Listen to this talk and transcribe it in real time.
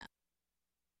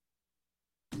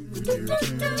And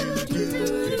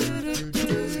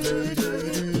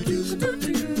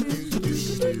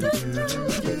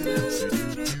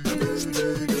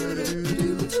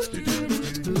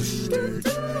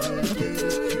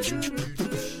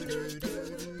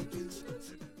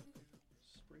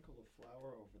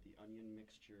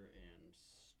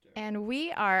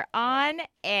we are on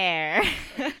air.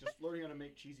 Just learning how to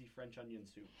make cheesy French onion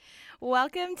soup.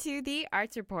 Welcome to the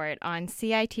Arts Report on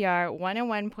CITR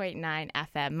 101.9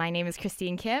 FM. My name is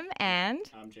Christine Kim, and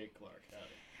I'm Jake Clark. Howdy.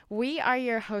 We are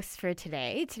your hosts for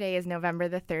today. Today is November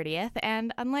the 30th,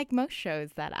 and unlike most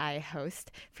shows that I host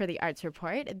for the Arts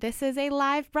Report, this is a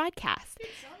live broadcast.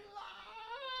 It's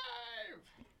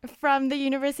alive! From the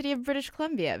University of British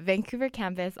Columbia, Vancouver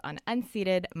campus on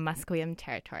unceded Musqueam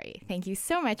territory. Thank you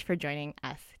so much for joining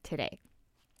us today.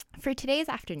 For today's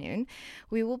afternoon,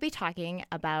 we will be talking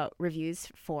about reviews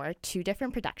for two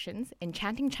different productions,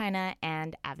 Enchanting China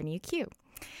and Avenue Q.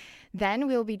 Then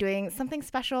we will be doing something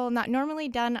special, not normally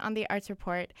done on the Arts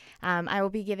Report. I will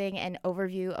be giving an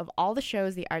overview of all the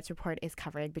shows the Arts Report is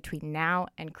covering between now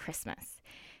and Christmas.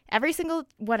 Every single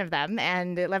one of them,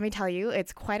 and let me tell you,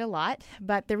 it's quite a lot,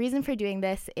 but the reason for doing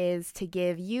this is to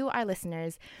give you, our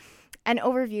listeners, an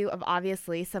overview of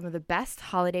obviously some of the best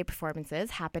holiday performances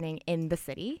happening in the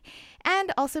city,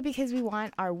 and also because we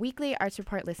want our weekly Arts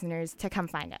Report listeners to come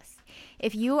find us.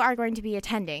 If you are going to be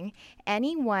attending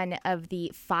any one of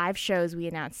the 5 shows we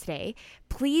announced today,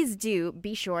 please do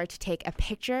be sure to take a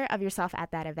picture of yourself at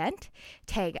that event,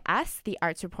 tag us, the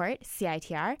Arts Report,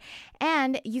 CITR,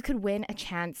 and you could win a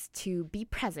chance to be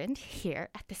present here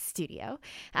at the studio,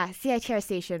 CITR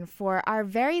station, for our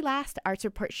very last Arts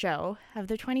Report show of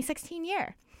the 2016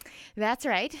 year. That's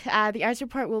right. The Arts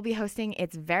Report will be hosting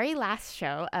its very last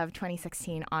show of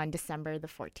 2016 on December the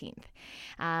 14th.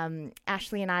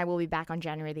 Ashley and I will be back on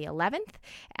January the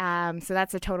 11th. So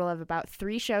that's a total of about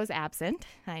 3 shows absent.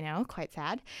 I know, quite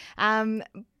sad.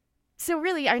 So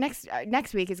really, our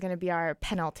next week is going to be our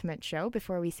penultimate show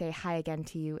before we say hi again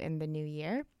to you in the new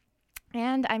year.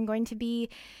 And I'm going to be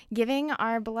giving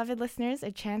our beloved listeners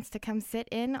a chance to come sit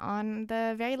in on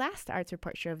the very last Arts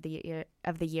Report show of the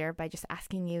year by just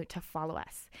asking you to follow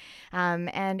us.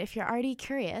 And if you're already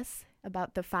curious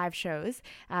about the 5 shows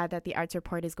that the Arts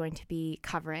Report is going to be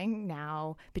covering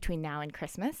between now and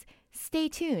Christmas, stay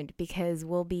tuned because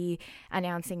we'll be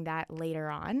announcing that later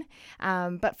on.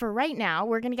 But for right now,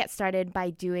 we're going to get started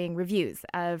by doing reviews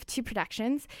of 2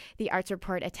 productions the Arts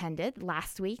Report attended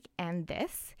last week and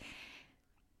this.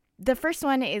 The first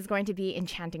one is going to be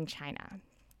Enchanting China.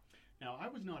 Now, I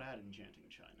was not at Enchanting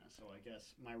China, so I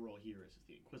guess my role here is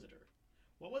the Inquisitor.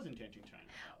 What was Enchanting China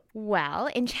about? Well,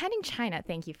 Enchanting China,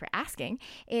 thank you for asking,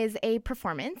 is a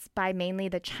performance by mainly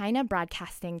the China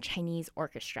Broadcasting Chinese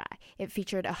Orchestra. It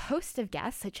featured a host of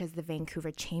guests such as the Vancouver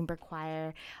Chamber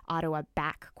Choir, Ottawa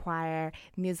Back Choir,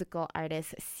 musical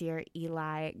artists Sir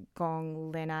Eli,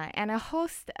 Gong Lina, and a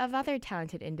host of other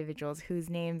talented individuals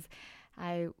whose names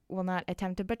I will not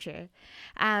attempt to butcher.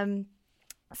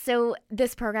 So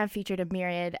this program featured a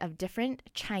myriad of different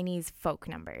Chinese folk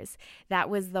numbers. That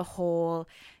was the whole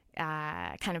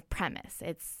kind of premise.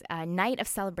 It's a night of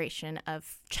celebration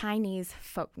of Chinese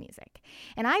folk music.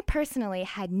 And I personally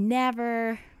had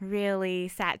never really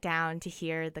sat down to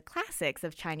hear the classics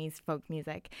of Chinese folk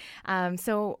music.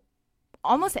 So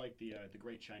almost like the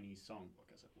Great Chinese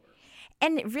Songbook, as it were.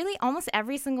 And really, almost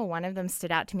every single one of them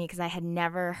stood out to me because I had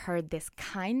never heard this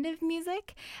kind of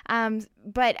music.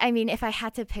 But, I mean, if I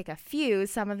had to pick a few,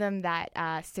 some of them that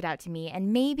stood out to me,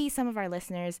 and maybe some of our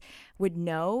listeners would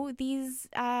know these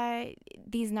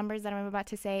numbers that I'm about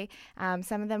to say.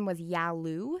 Some of them was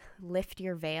Yalu, Lift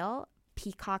Your Veil,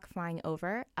 Peacock Flying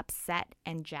Over, Upset,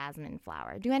 and Jasmine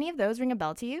Flower. Do any of those ring a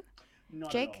bell to you, Not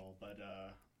Jake? At all, but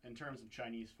in terms of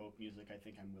Chinese folk music, I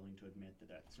think I'm willing to admit that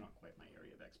that's not quite my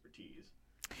area of expertise.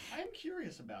 I am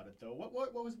curious about it, though. What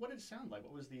did it sound like?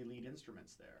 What was the lead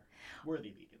instruments there? Were the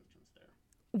lead instruments there?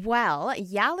 Well,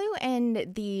 Yalu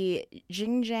and the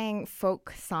Xinjiang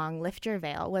folk song Lift Your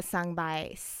Veil was sung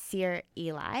by Sir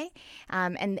Eli.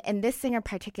 And this singer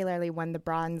particularly won the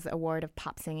Bronze Award of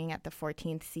Pop Singing at the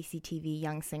 14th CCTV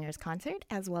Young Singers Concert,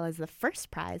 as well as the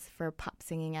first prize for pop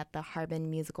singing at the Harbin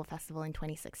Musical Festival in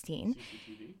 2016.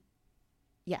 CCTV?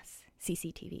 Yes,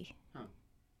 CCTV. Huh.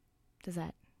 Does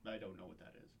that? I don't know what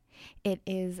that is. It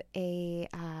is a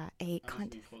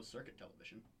contest. Closed circuit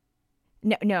television.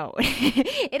 No.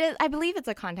 It is. I believe it's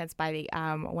a contest by the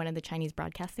one of the Chinese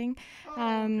broadcasting.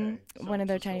 Okay. One of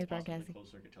the Chinese broadcasting.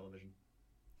 Closed circuit television.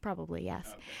 Probably,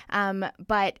 yes. Okay.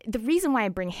 But the reason why I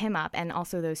bring him up, and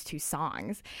also those 2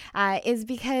 songs, is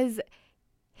because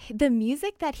the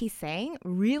music that he sang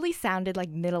really sounded like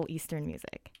Middle Eastern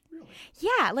music. Really?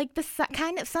 Yeah, like the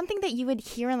kind of something that you would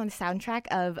hear on the soundtrack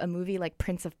of a movie like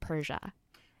Prince of Persia.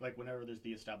 Like whenever there's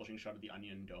the establishing shot of the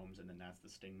onion domes, and then that's the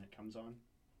sting that comes on.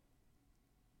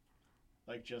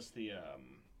 Like just the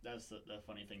that's the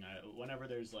funny thing. Whenever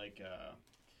there's like a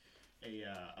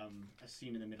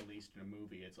scene in the Middle East in a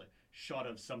movie, it's like shot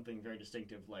of something very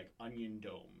distinctive, like onion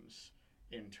domes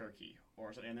in Turkey,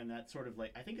 or and then that sort of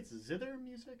like I think it's zither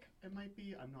music. It might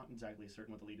be. I'm not exactly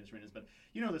certain what the lead instrument is, but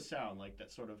you know the sound, like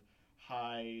that sort of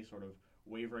high, sort of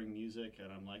wavering music,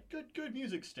 and I'm like, good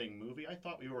music, Sting movie. I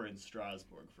thought we were in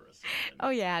Strasbourg for a second. Oh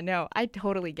yeah, no, I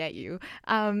totally get you.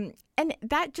 And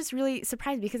that just really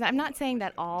surprised me because I'm not saying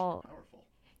that all. Powerful.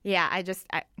 Yeah,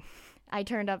 I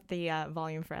turned up the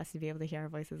volume for us to be able to hear our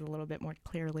voices a little bit more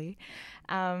clearly.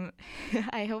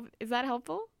 I hope, is that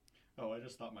helpful? Oh, I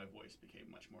just thought my voice became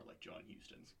much more like John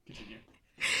Huston's. Continue.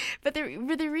 But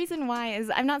the reason why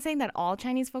is I'm not saying that all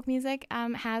Chinese folk music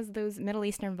has those Middle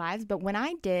Eastern vibes, but when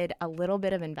I did a little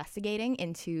bit of investigating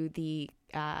into the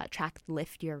track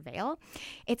Lift Your Veil,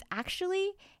 it's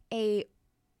actually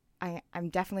I'm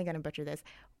definitely going to butcher this,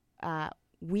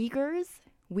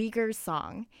 Uyghurs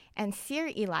song. And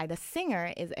Sir Eli, the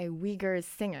singer, is a Uyghurs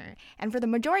singer. And for the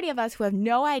majority of us who have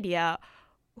no idea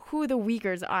who the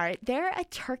Uyghurs are, they're a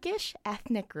Turkish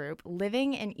ethnic group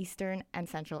living in Eastern and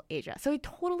Central Asia. So it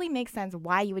totally makes sense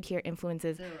why you would hear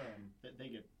influences. They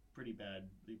get pretty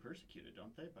badly persecuted,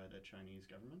 don't they, by the Chinese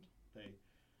government?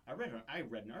 I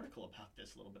read an article about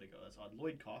this a little bit ago. That's odd.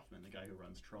 Lloyd Kaufman, the guy who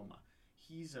runs Troma,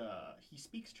 he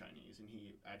speaks Chinese, and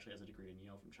he actually has a degree in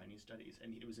Yale from Chinese studies,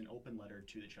 and it was an open letter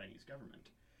to the Chinese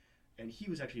government. And he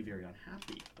was actually very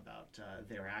unhappy about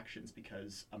their actions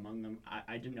because among them,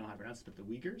 I didn't know how to pronounce it, but the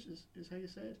Uyghurs is how you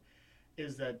say it,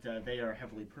 is that they are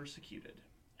heavily persecuted,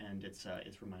 and it's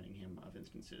reminding him of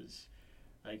instances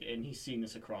like, and he's seeing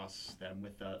this across them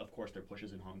with, of course, their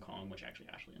pushes in Hong Kong, which actually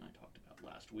Ashley and I talked about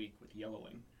last week with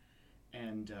yellowing,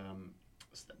 and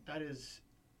so that is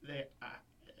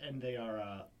they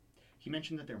are. He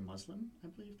mentioned that they're Muslim, I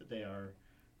believe, that they are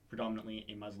predominantly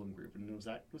a Muslim group, and was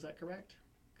that correct?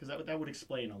 Because that would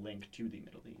explain a link to the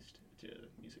Middle East, to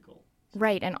musical.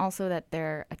 Right, and also that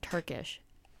they're a Turkish.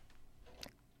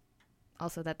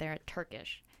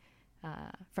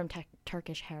 From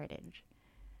Turkish heritage.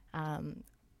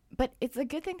 But it's a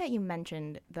good thing that you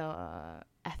mentioned the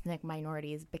ethnic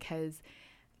minorities, because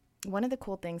one of the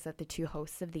cool things that the two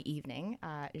hosts of the evening,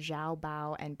 Zhao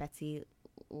Bao and Betsy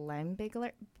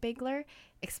Lembigler,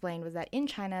 explained was that in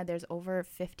China there's over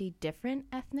 50 different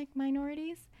ethnic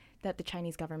minorities that the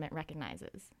Chinese government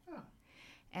recognizes. Oh.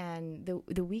 And the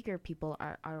Uyghur people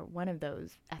are one of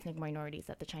those ethnic minorities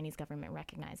that the Chinese government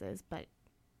recognizes, but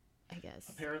I guess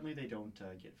apparently they don't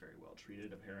get very well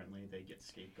treated. Apparently they get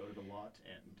scapegoated a lot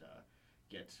and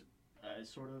get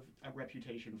sort of a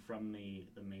reputation from the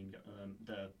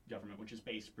government, which is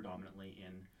based predominantly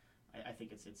in, I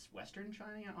think it's Western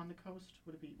China on the coast.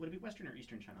 Would it be Western or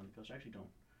Eastern China on the coast? I actually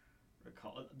don't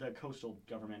recall. The coastal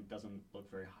government doesn't look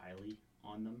very highly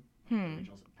on them. The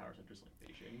regional power centers like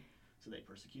Beijing, so they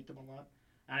persecute them a lot.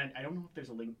 And I don't know if there's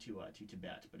a link to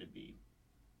Tibet, but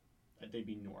they'd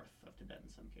be north of Tibet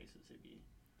in some cases. It'd be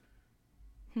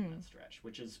that stretch,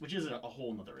 which is a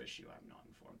whole other issue I'm not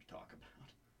informed to talk about.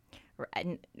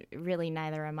 And really,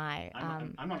 neither am I.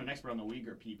 I'm not an expert on the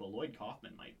Uyghur people. Lloyd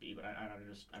Kaufman might be, but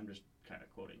I'm just kind of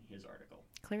quoting his article.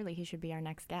 Clearly, he should be our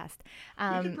next guest.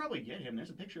 We could probably get him. There's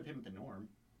a picture of him at the Norm.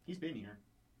 He's been here.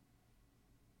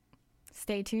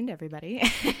 Stay tuned, everybody.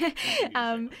 Carry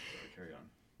on.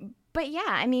 But yeah,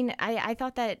 I mean, I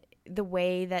thought that the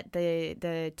way that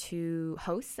the two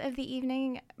hosts of the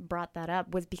evening brought that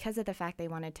up was because of the fact they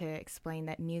wanted to explain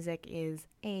that music is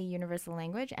a universal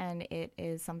language, and it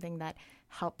is something that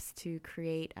helps to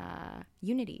create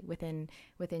unity within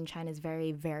China's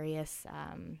very various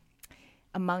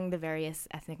among the various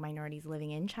ethnic minorities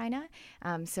living in China.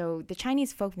 So the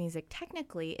Chinese folk music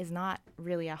technically is not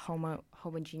really a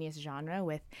homogeneous genre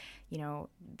with,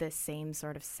 the same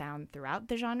sort of sound throughout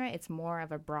the genre. It's more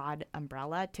of a broad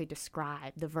umbrella to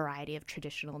describe the variety of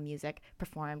traditional music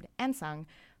performed and sung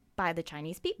by the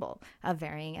Chinese people of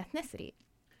varying ethnicity.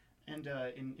 And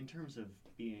in terms of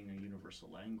being a universal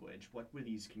language, what were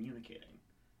these communicating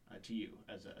to you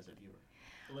as a viewer,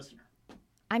 a listener?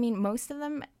 I mean, most of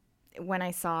them, when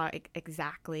I saw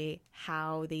exactly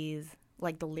how these,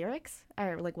 like the lyrics,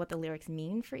 or like what the lyrics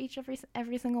mean for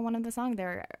every single one of the song,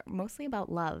 they're mostly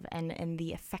about love and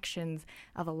the affections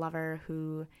of a lover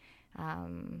who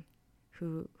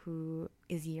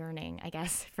is yearning, I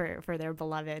guess, for their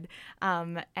beloved.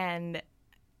 And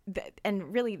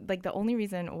really, like, the only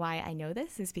reason why I know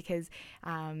this is because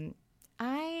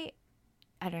I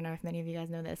I don't know if many of you guys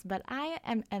know this, but I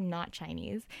am not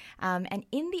Chinese. And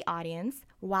in the audience,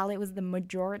 while it was the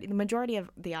majority of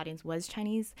the audience was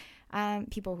Chinese,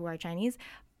 people who are Chinese,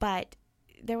 but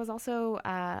there was also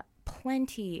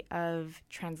plenty of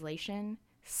translation,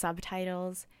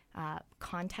 subtitles,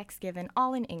 context given,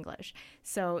 all in English.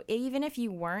 So even if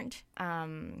you weren't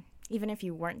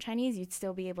Chinese, you'd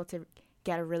still be able to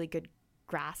get a really good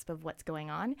grasp of what's going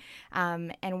on.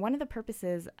 And one of the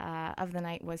purposes of the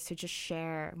night was to just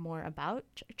share more about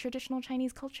traditional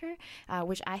Chinese culture,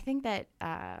 which I think that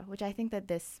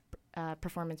this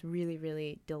performance really,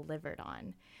 really delivered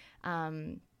on.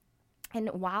 And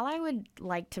while I would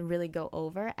like to really go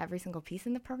over every single piece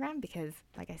in the program, because,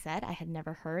 like I said, I had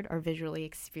never heard or visually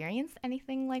experienced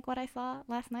anything like what I saw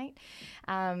last night,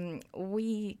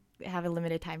 we have a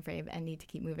limited time frame and need to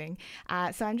keep moving.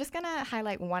 So I'm just going to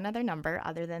highlight one other number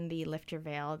other than the Lift Your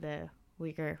Veil, the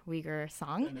Uyghur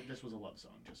song. And this was a love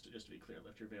song, just to be clear.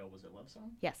 Lift Your Veil was a love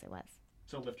song? Yes, it was.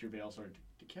 So Lift Your Veil sort of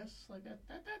to kiss like that?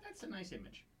 That's a nice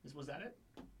image. Was that it?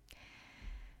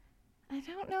 I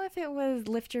don't know if it was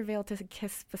Lift Your Veil to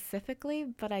kiss specifically,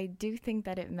 but I do think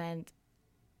that it meant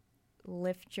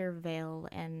lift your veil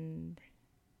and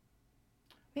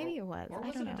maybe it was. Or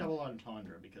was it a double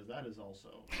entendre? Because that is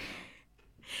also...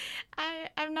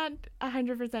 I'm not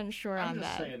 100% sure on that. I'm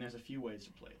just saying there's a few ways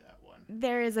to play that one.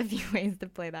 There is a few ways to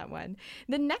play that one.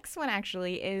 The next one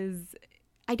actually is...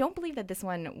 I don't believe that this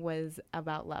one was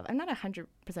about love. I'm not 100%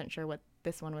 sure what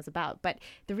this one was about, but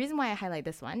the reason why I highlight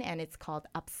this one, and it's called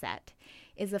Upset,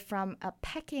 is from a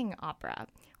Peking opera,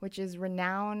 which is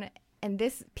renowned, and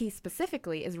this piece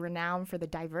specifically is renowned for the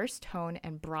diverse tone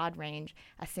and broad range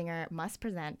a singer must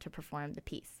present to perform the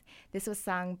piece. This was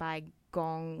sung by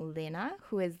Gong Lina,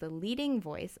 who is the leading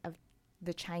voice of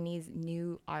the Chinese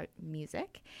new art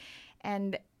music.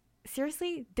 And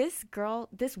seriously, this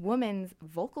woman's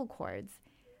vocal cords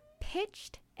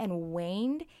pitched and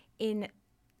waned in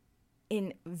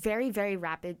very, very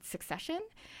rapid succession.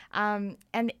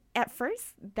 And at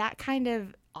first, that kind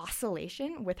of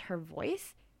oscillation with her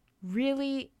voice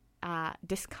really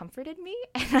discomforted me,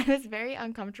 and I was very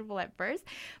uncomfortable at first.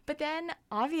 But then,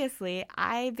 obviously,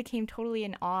 I became totally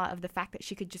in awe of the fact that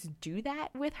she could just do that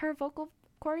with her vocal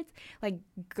cords, like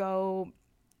go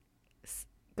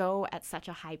at such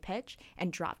a high pitch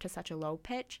and drop to such a low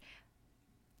pitch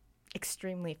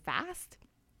extremely fast,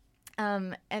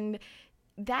 and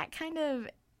that kind of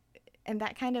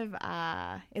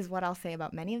is what I'll say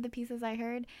about many of the pieces I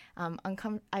heard.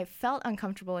 I felt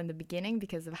uncomfortable in the beginning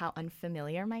because of how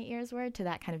unfamiliar my ears were to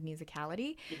that kind of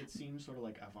musicality. Did it seem sort of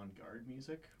like avant-garde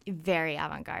music? Very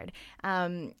avant-garde,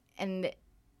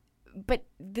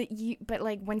 but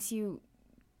like once you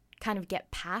kind of get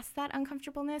past that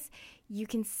uncomfortableness, you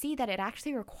can see that it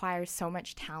actually requires so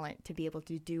much talent to be able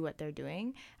to do what they're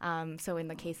doing. So in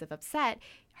the case of Upset,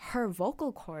 her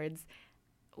vocal cords,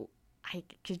 I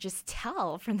could just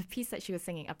tell from the piece that she was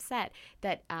singing, Upset,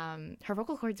 that her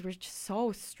vocal cords were just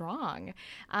so strong.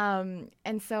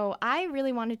 And so I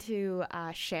really wanted to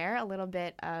share a little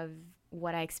bit of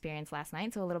what I experienced last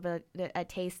night, so a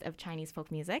taste of Chinese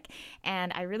folk music,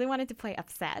 and I really wanted to play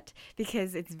Upset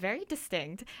because it's very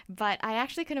distinct, but I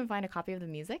actually couldn't find a copy of the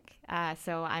music,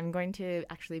 so I'm going to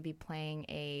actually be playing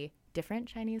a different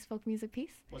Chinese folk music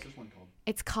piece. What's this one called?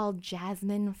 It's called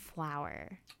Jasmine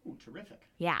Flower. Ooh, terrific.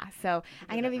 Yeah, so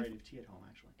I'm going to be... variety of tea at home,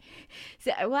 actually.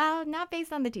 So, well, not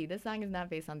based on the tea. This song is not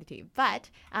based on the tea, but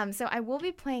so I will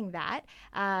be playing that,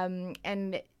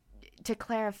 and to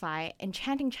clarify,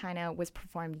 Enchanting China was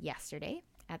performed yesterday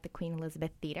at the Queen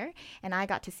Elizabeth Theatre, and I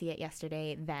got to see it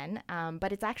yesterday then,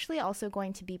 but it's actually also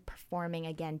going to be performing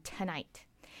again tonight.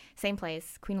 Same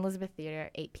place, Queen Elizabeth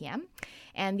Theatre, 8 p.m.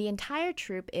 And the entire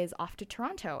troupe is off to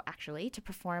Toronto, actually, to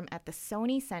perform at the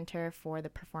Sony Centre for the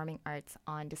Performing Arts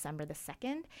on December the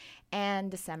 2nd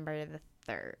and December the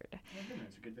 3rd. Oh, goodness,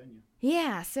 it's a good venue.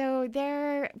 Yeah, so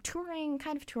they're touring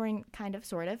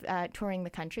the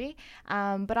country.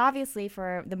 But obviously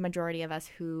for the majority of us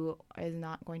who is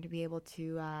not going to be able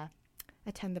to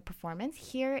attend the performance,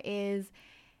 here is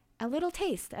a little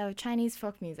taste of Chinese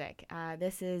folk music.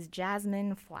 This is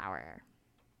Jasmine Flower.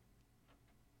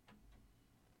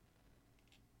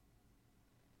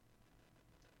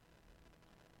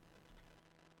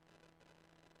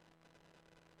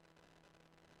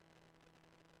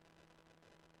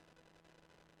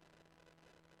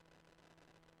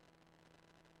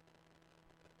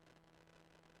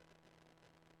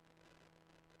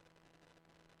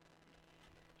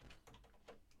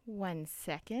 1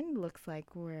 second. Looks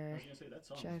like we're I was going to say, that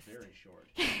song is very short.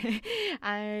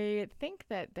 I think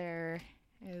that there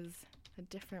is a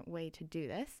different way to do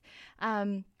this.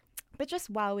 But But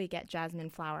just while we get Jasmine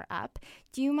Flower up,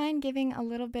 do you mind giving a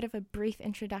little bit of a brief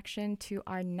introduction to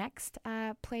our next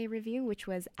play review, which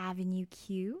was Avenue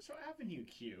Q? So Avenue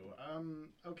Q.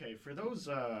 Okay, for those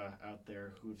out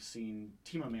there who have seen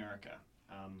Team America,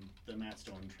 the Matt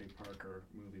Stone Trey Parker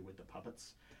movie with the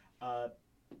puppets, uh,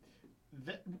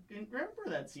 remember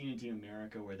that scene in Team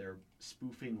America where they're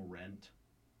spoofing Rent?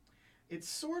 It's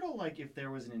sort of like if there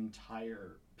was an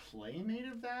entire play made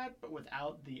of that, but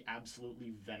without the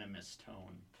absolutely venomous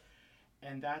tone.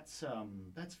 And that's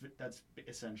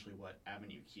essentially what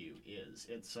Avenue Q is.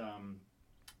 It's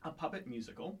a puppet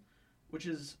musical, which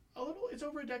is it's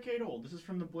over a decade old. This is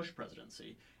from the Bush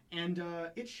presidency, and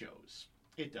it shows.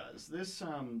 It does.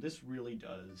 This really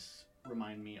does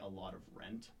remind me a lot of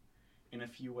Rent in a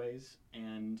few ways,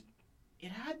 and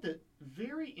it had the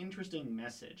very interesting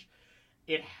message.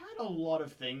 It had a lot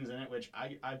of things in it, which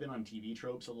I've been on TV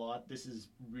tropes a lot. This has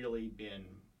really been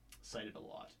cited a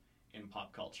lot in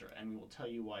pop culture, and we will tell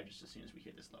you why just as soon as we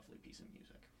hear this lovely piece of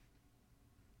music.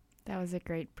 That was a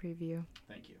great preview.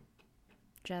 Thank you.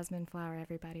 Jasmine Flower,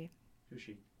 everybody. Who's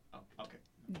she? Oh, okay.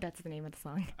 That's the name of the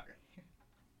song. Okay.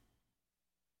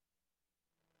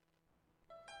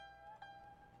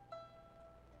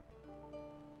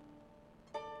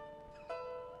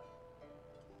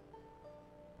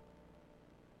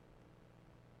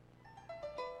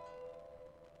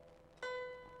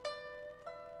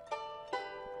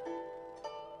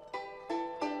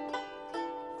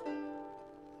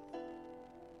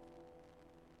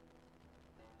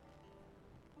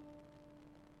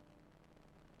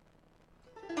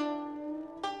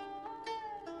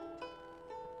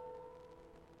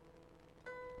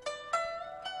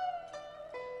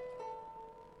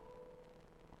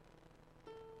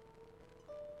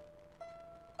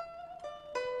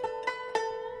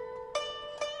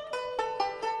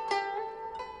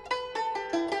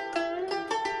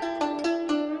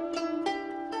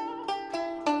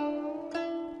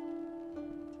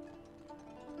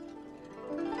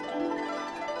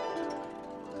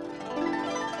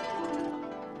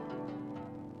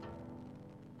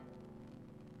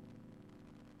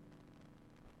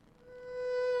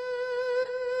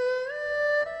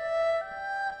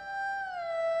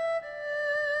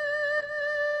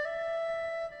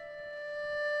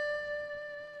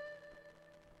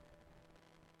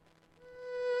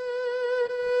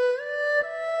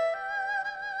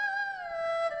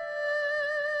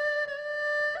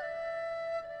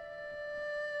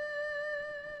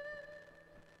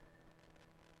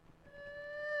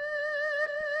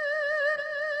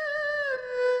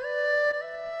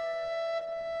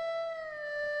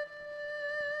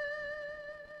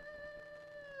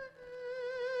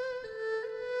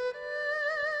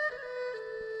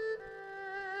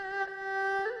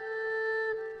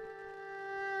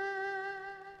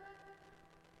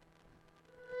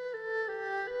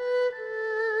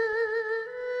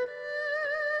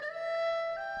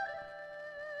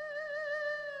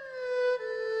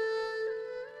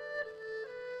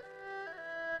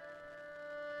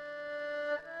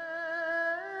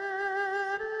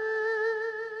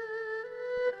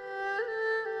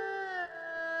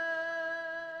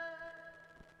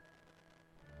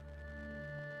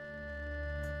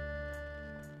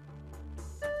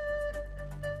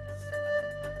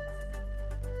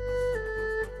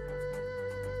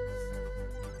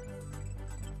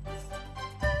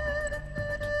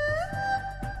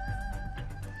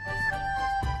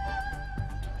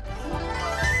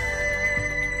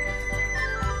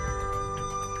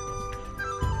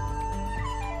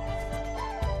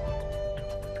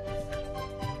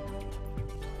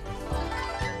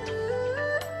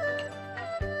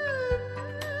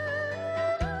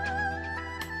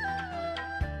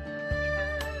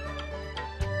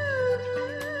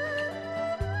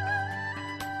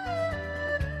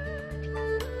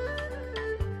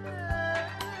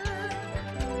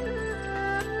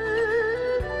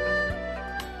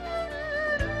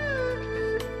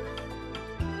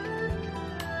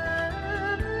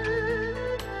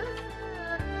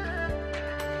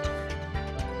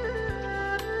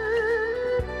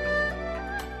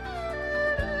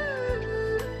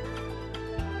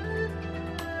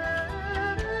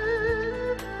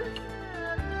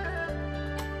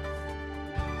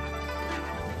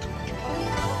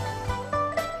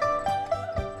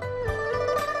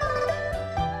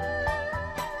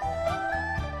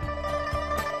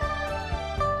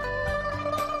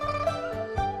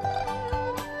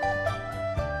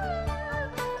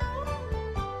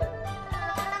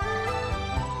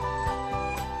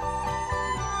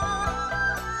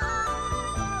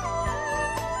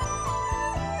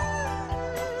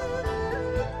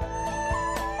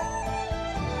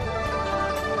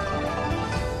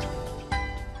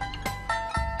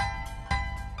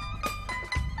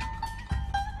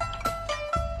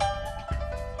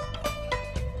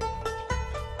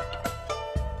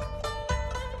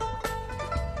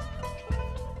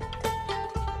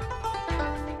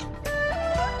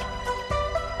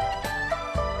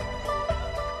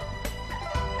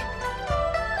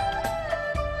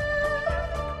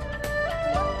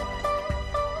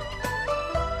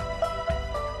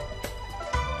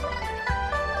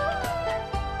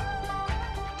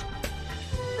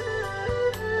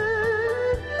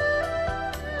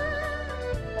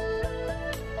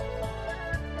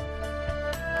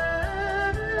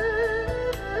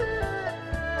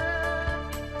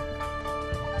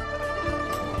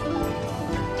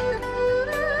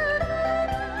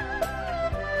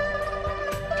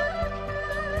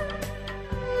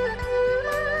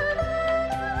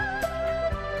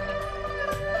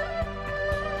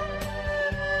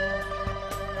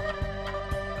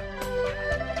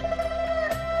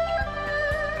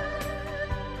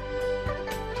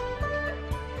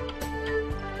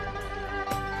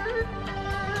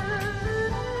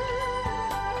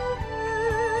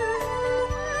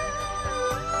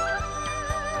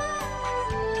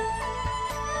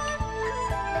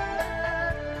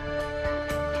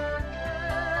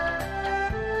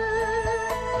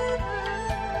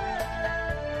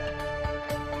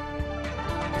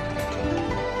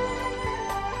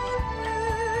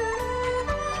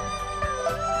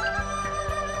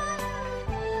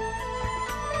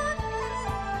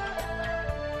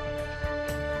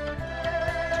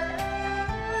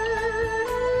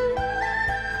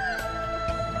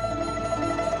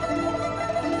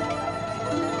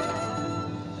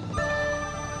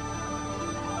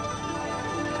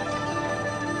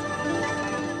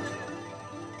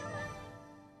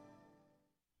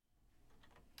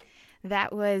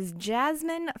 That was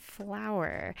Jasmine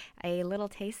Flower, a little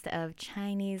taste of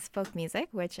Chinese folk music,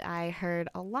 which I heard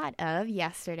a lot of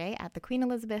yesterday at the Queen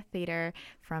Elizabeth Theater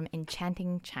from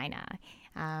Enchanting China.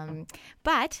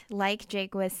 But like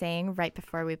Jake was saying right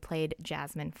before we played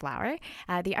Jasmine Flower,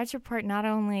 the Arts Report not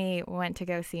only went to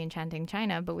go see Enchanting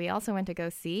China, but we also went to go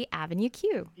see Avenue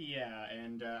Q. Yeah,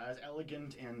 and as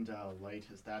elegant and light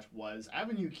as that was,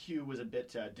 Avenue Q was a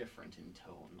bit different in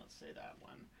tone, let's say that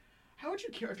one. How would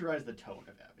you characterize the tone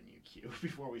of Avenue Q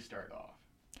before we start off?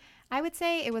 I would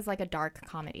say it was like a dark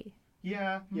comedy.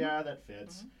 Yeah, that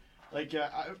fits. Like,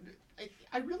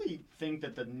 I really think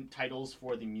that the titles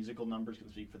for the musical numbers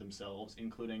can speak for themselves,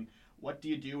 including What Do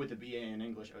You Do with a BA in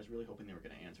English? I was really hoping they were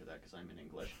going to answer that because I'm in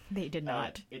English. They did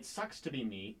not. It Sucks to Be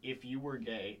Me. If You Were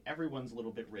Gay. Everyone's a Little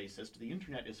Bit Racist. The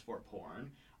Internet is for Porn.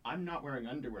 I'm Not Wearing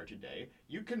Underwear Today.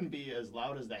 You Can Be As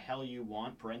Loud as the Hell You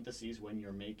Want, parentheses, when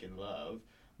you're making love.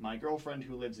 My Girlfriend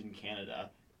Who Lives in Canada.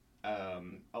 A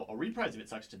reprise of It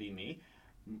Sucks to Be Me.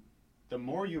 The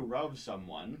More You Love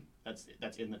Someone.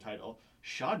 That's in the title.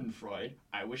 Schadenfreude.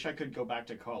 I Wish I Could Go Back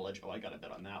to College. Oh, I got a bet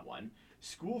on that one.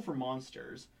 School for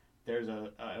Monsters. There's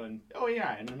and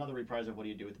another reprise of What Do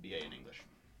You Do with the BA in English,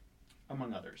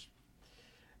 among others.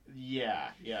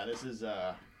 Yeah, this is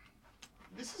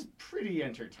pretty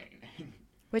entertaining.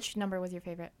 Which number was your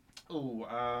favorite? Oh,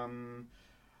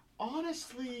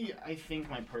 honestly, I think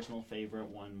my personal favorite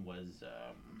one was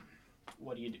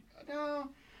What Do You Do? No,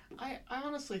 I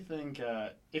honestly think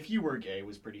If You Were Gay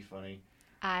was pretty funny.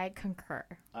 I concur.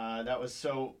 That was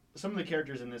so. Some of the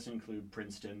characters in this include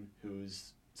Princeton,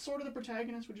 who's sort of the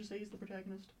protagonist. Would you say he's the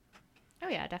protagonist? Oh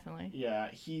yeah, definitely. Yeah,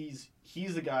 he's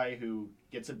the guy who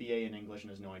gets a BA in English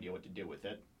and has no idea what to do with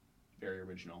it. Very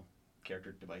original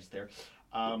character device there.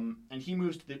 And he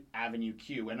moves to the Avenue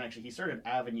Q, and actually he started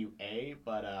Avenue A,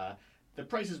 but the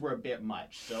prices were a bit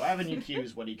much, so Avenue Q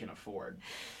is what he can afford.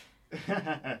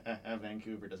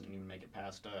 Vancouver doesn't even make it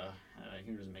past.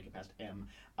 He doesn't make it past M.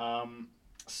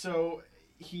 So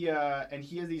he has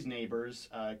these neighbors.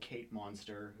 Kate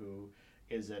Monster, who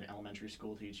is an elementary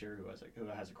school teacher who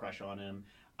has a crush on him.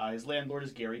 His landlord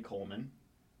is Gary Coleman,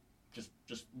 just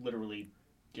literally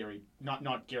Gary,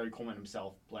 not Gary Coleman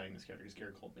himself playing this character because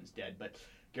Gary Coleman's dead, but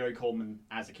Gary Coleman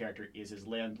as a character is his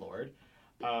landlord.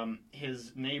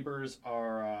 His neighbors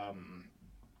are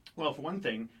well, for one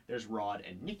thing, there's Rod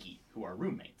and Nikki, who are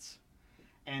roommates.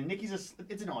 And Nikki's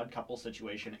it's an odd couple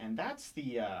situation, and that's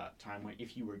the time when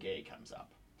If You Were Gay comes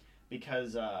up.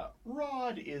 Because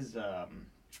Rod is,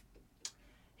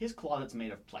 his closet's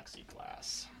made of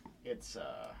plexiglass. It's,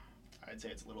 I'd say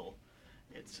it's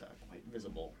quite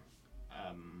visible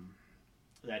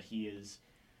that he is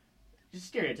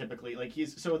just stereotypically, like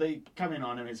so they come in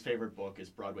on him, his favorite book is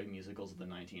Broadway musicals of the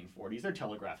 1940s. They're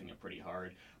telegraphing it pretty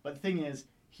hard. But the thing is,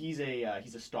 he's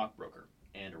a stockbroker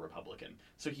and a Republican.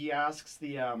 So he asks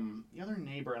the other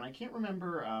neighbor, and I can't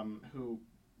remember who.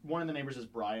 One of the neighbors is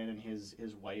Brian, and his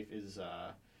wife is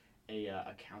a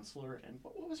counselor. And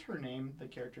what was her name? The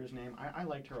character's name? I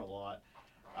liked her a lot.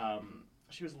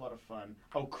 She was a lot of fun.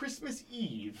 Oh, Christmas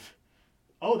Eve.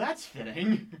 Oh, that's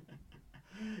fitting.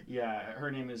 Yeah, her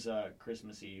name is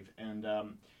Christmas Eve, and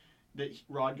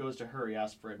Rod goes to her. He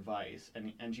asks for advice,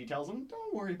 and she tells him,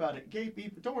 "Don't worry about it. Gay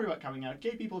people, don't worry about coming out.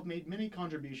 Gay people have made many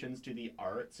contributions to the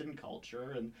arts and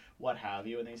culture and what have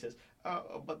you." And he says,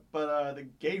 "But the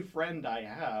gay friend I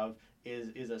have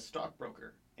is a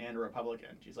stockbroker and a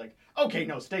Republican." She's like, "Okay,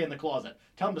 no, stay in the closet.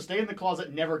 Tell him to stay in the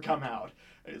closet, never come out."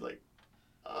 And he's like,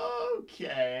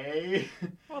 "Okay."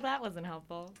 Well, that wasn't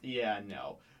helpful. Yeah,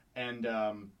 no, and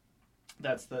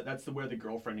that's where the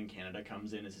girlfriend in Canada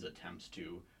comes in, is his attempts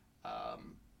to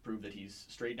prove that he's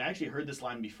straight. And I actually heard this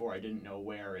line before, I didn't know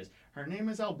where, is her name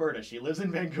is Alberta, she lives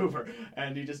in Vancouver,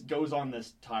 and he just goes on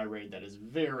this tirade that is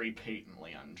very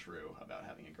patently untrue about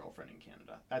having a girlfriend in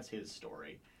Canada. That's his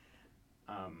story.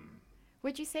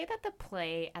 Would you say that the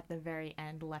play at the very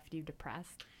end left you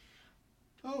depressed?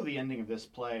 Oh, the ending of this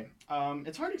play.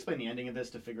 It's hard to explain the ending of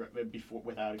this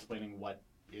without explaining what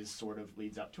is sort of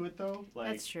leads up to it, though.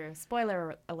 That's true.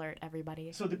 Spoiler alert,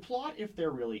 everybody. So the plot, if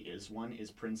there really is one, is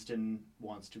Princeton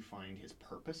wants to find his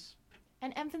purpose.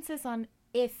 An emphasis on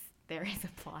if there is a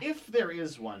plot. If there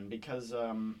is one, because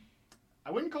I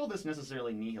wouldn't call this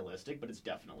necessarily nihilistic, but it's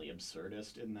definitely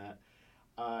absurdist in that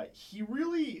he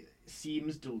really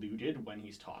seems deluded when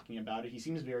he's talking about it. He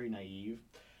seems very naive.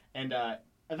 And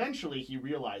eventually, he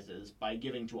realizes by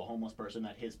giving to a homeless person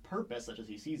that his purpose, such as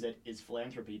he sees it, is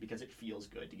philanthropy because it feels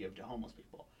good to give to homeless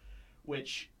people.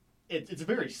 Which, it's a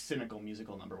very cynical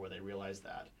musical number where they realize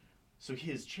that. So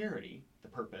his charity, the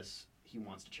purpose he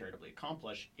wants to charitably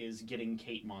accomplish, is getting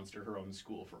Kate Monster her own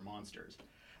school for monsters.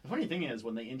 The funny thing is,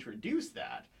 when they introduce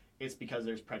that, it's because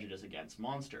there's prejudice against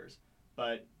monsters.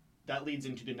 But that leads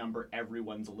into the number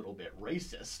everyone's a little bit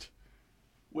racist,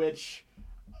 which,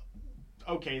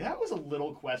 okay, that was a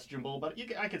little questionable, but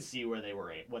I could see where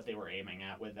what they were aiming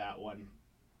at with that one,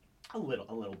 a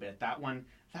little bit. That one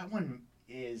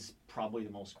is probably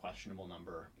the most questionable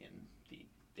number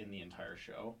in the entire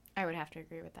show. I would have to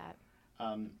agree with that.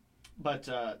 But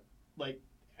like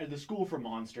the School for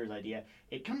Monsters idea,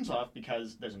 it comes off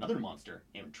because there's another monster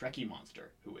named Trekkie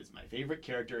Monster, who is my favorite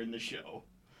character in the show.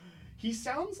 He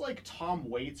sounds like Tom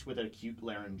Waits with acute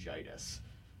laryngitis,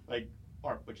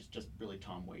 which is just really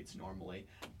Tom Waits normally.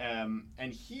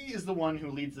 And he is the one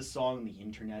who leads the song "The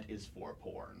Internet Is for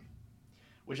Porn,"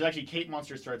 which is actually Kate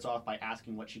Monster starts off by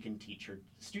asking what she can teach her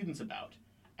students about,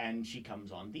 and she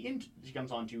comes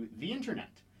onto the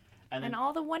internet. And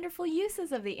all the wonderful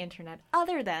uses of the internet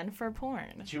other than for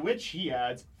porn. To which he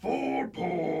adds, "for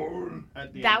porn"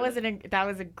 at the that end. That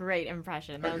was a great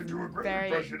impression. I can do a great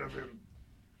impression of him.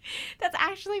 That's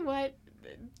actually what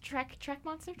Trekkie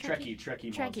Monster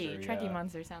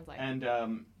sounds like. And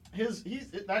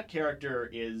that character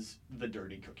is the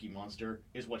dirty Cookie Monster,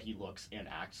 is what he looks and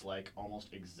acts like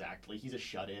almost exactly. He's a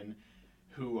shut-in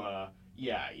who,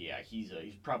 he's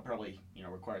probably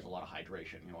requires a lot of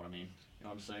hydration. You know what I mean? You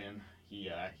know what I'm saying?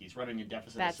 He's running a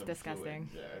deficit. That's of some disgusting.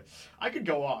 Fluid. I could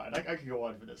go on. I could go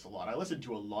on for this a lot. I listened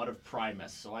to a lot of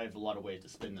Primus, so I have a lot of ways to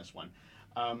spin this one.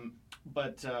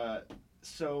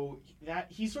 So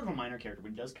that he's sort of a minor character, but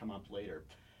he does come up later.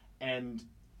 And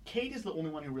Kate is the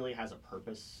only one who really has a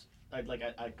purpose, like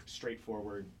a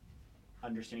straightforward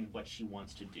understanding of what she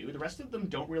wants to do. The rest of them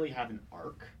don't really have an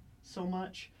arc so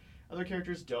much. Other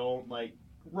characters don't. Like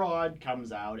Rod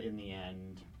comes out in the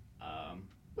end,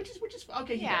 which is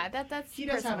okay. He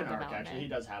does have an arc actually. He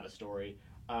does have a story,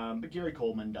 but Gary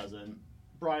Coleman doesn't.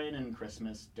 Brian and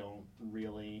Christmas don't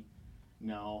really.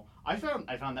 No, I found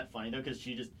that funny though because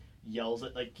she just yells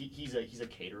at he's a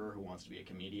caterer who wants to be a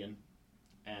comedian,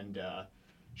 and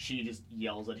she just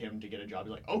yells at him to get a job.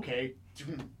 He's like, okay,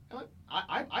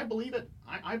 I believe it.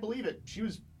 I believe it. She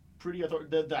was pretty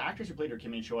the actress who played her,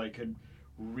 Kimmy Choi, could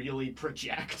really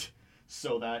project,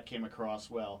 so that came across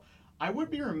well. I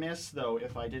would be remiss though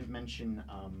if I didn't mention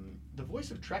the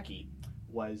voice of Trekkie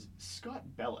was Scott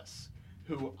Bellis,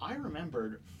 who I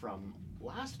remembered from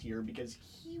last year because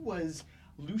he was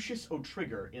Lucius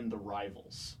O'Trigger in The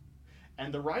Rivals.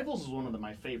 And The Rivals is one of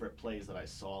my favorite plays that I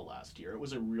saw last year. It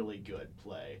was a really good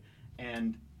play.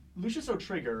 And Lucius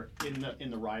O'Trigger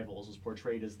in the Rivals was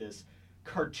portrayed as this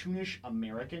cartoonish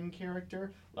American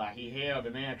character. Like he had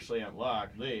an accent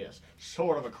like this,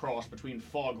 sort of a cross between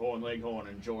Foghorn Leghorn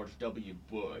and George W.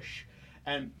 Bush.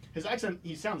 And his accent,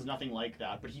 he sounds nothing like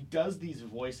that, but he does these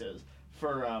voices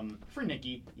for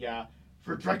Nikki,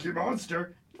 for Trekkie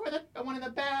Monster, for one of the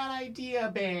Bad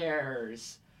Idea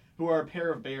Bears, who are a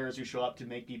pair of bears who show up to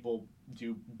make people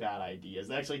do bad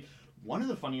ideas. Actually, one of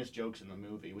the funniest jokes in the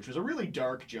movie, which was a really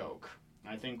dark joke.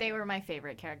 I think they were my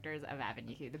favorite characters of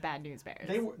Avenue Q, the Bad News Bears.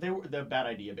 They were the Bad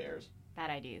Idea Bears.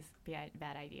 Bad Idea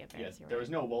Bears. Yes, there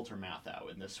was no Walter Matthau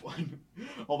in this one,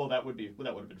 although that would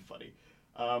have been funny.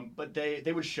 But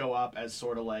they would show up as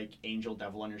sort of like angel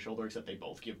devil on your shoulder, except they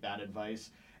both give bad advice.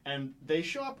 And they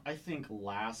show up, I think,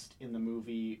 last in the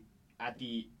movie at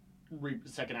the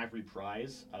second act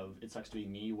reprise of It Sucks to Be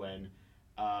Me when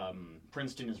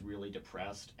Princeton is really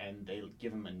depressed and they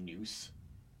give him a noose.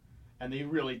 And they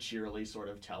really cheerily sort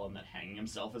of tell him that hanging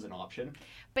himself is an option.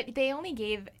 But they only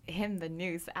gave him the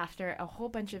noose after a whole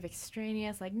bunch of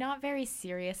extraneous, not very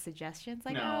serious suggestions.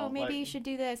 Maybe you should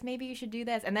do this, maybe you should do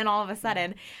this. And then all of a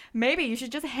sudden, maybe you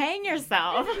should just hang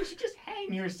yourself. Maybe you should just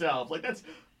hang yourself. That's...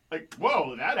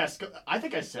 whoa, I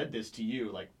think I said this to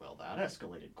you. That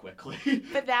escalated quickly.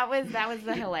 But that was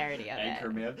the hilarity of it.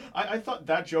 Anchorman. I thought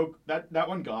that joke, that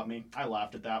one got me. I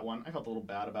laughed at that one. I felt a little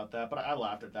bad about that, but I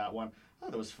laughed at that one. I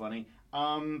thought it was funny.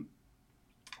 And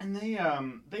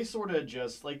they sort of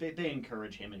just, they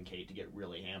encourage him and Kate to get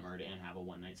really hammered and have a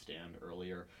one-night stand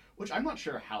earlier, which I'm not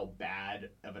sure how bad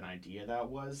of an idea that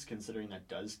was, considering that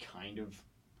does kind of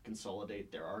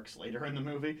consolidate their arcs later in the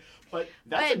movie. But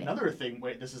that's another thing.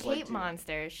 Wait, this is Kate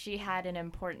Monster. She had an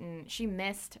important. She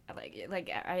missed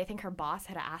I think her boss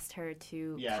had asked her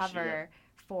to cover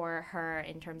for her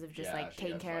in terms of just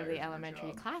taking care of the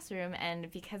elementary classroom,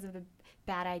 and because of the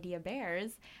Bad Idea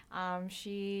Bears,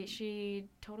 she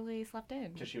totally slept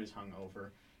in because she was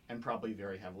hungover. And probably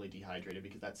very heavily dehydrated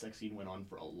because that sex scene went on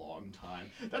for a long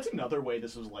time. That's another way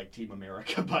this was like Team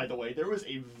America, by the way. There was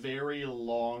a very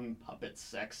long puppet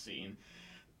sex scene.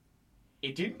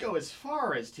 It didn't go as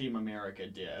far as Team America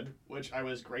did, which I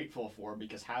was grateful for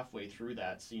because halfway through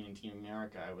that scene in Team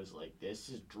America, I was like, "This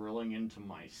is drilling into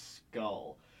my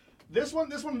skull." This one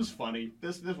was funny.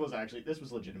 This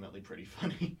was legitimately pretty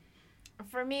funny.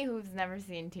 For me, who's never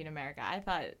seen Teen America,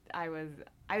 I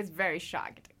was very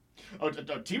shocked. Oh,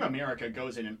 Team America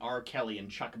goes in an R. Kelly and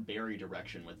Chuck Berry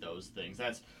direction with those things.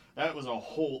 That was a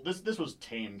whole. This was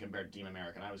tame compared to Team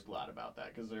America, and I was glad about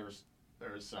that because there's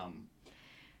some.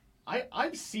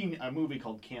 I've seen a movie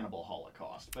called Cannibal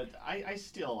Holocaust, but I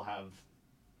still have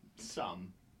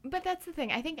some. But that's the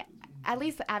thing. I think at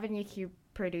least Avenue Q,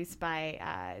 produced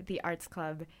by the Arts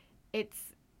Club, it's.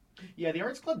 Yeah, the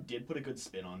Arts Club did put a good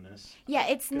spin on this. Yeah,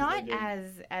 it's not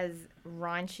as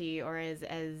raunchy or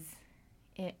as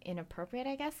inappropriate,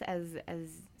 I guess, as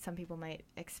some people might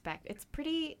expect. It's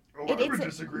pretty. Oh, I would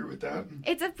disagree with that.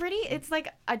 It's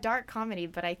like a dark comedy,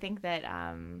 but I think that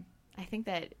I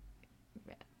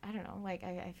don't know. Like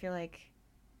I feel like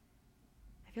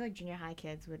junior high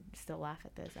kids would still laugh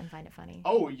at this and find it funny.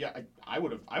 Oh yeah, I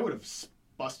would have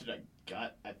busted a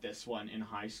gut at this one in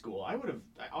high school. I would have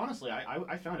honestly.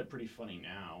 I found it pretty funny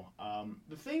now.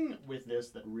 The thing with this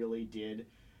that really did.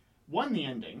 One, the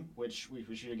ending, which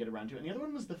we should get around to, and the other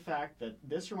one was the fact that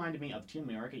this reminded me of Team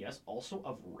America, yes, also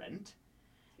of Rent,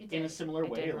 in a similar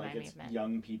way. Like, it's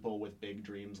young people with big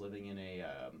dreams living in a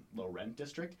low-rent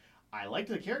district. I liked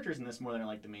the characters in this more than I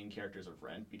liked the main characters of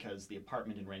Rent, because the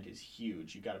apartment in Rent is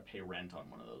huge. You got to pay rent on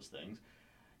one of those things.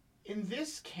 In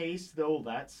this case, though,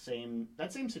 that same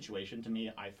situation, to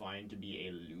me, I find to be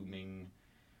a looming...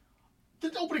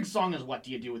 The opening song is "What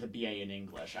Do You Do with a BA in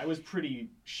English?" I was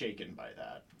pretty shaken by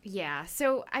that. Yeah,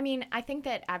 so, I mean, I think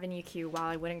that Avenue Q, while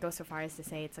I wouldn't go so far as to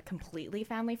say it's a completely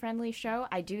family-friendly show,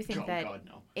 I do think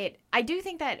I do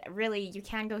think that really you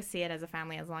can go see it as a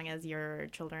family as long as your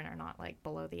children are not, like,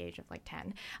 below the age of, like,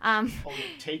 10.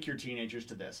 Take your teenagers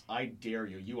to this. I dare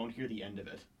you. You won't hear the end of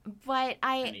it. But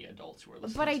Any adults who are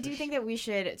listening But I do think that we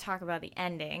should talk about the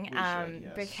ending. We should,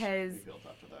 yes. Because... We built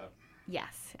up to that.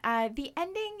 Yes. The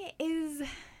ending is...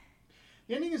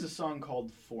 The ending is a song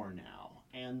called For Now.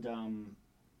 And, do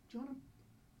you want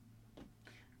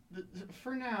to...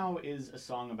 For Now is a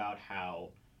song about how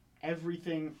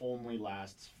everything only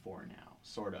lasts for now,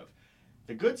 sort of.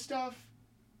 The good stuff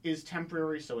is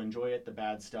temporary, so enjoy it. The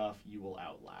bad stuff you will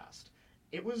outlast.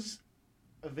 It was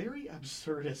a very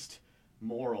absurdist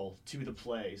moral to the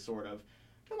play, sort of.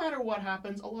 No matter what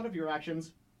happens, a lot of your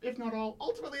actions, if not all,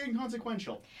 ultimately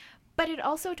inconsequential. But it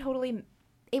also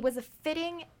it was a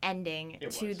fitting ending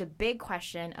to the big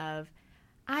question of,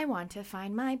 I want to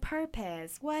find my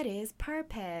purpose. What is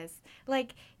purpose?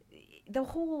 Like, the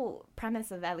whole premise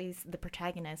of at least the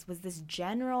protagonist was this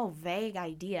general vague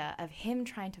idea of him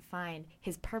trying to find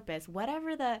his purpose,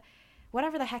 whatever the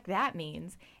heck that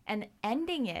means, and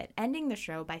ending the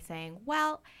show by saying,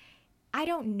 well, I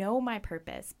don't know my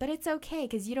purpose, but it's okay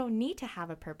because you don't need to have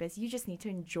a purpose. You just need to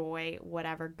enjoy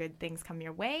whatever good things come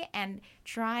your way and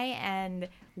try and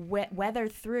weather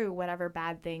through whatever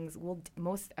bad things will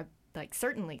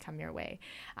certainly come your way.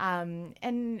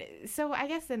 And so I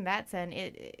guess in that sense,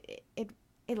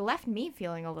 it left me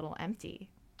feeling a little empty.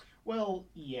 Well,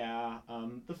 yeah.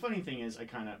 The funny thing is,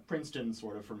 Princeton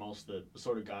sort of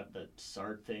got the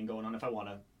Sartre thing going on. If I want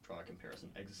to draw a comparison,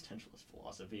 existentialist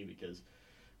philosophy, because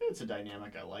it's a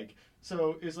dynamic I like.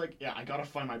 So it's like, yeah, I gotta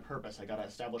find my purpose. I gotta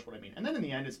establish what I mean. And then in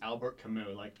the end, it's Albert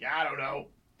Camus. Like, yeah, I don't know.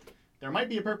 There might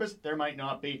be a purpose. There might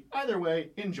not be. Either way,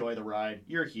 enjoy the ride.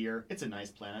 You're here. It's a nice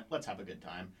planet. Let's have a good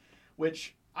time.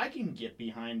 Which I can get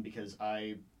behind because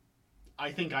I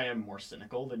think I am more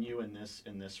cynical than you in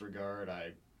this regard.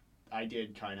 I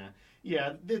did kind of,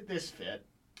 yeah, this fit,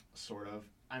 sort of.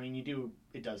 I mean,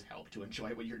 it does help to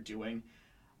enjoy what you're doing.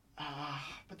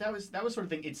 But that was sort of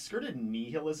thing. It skirted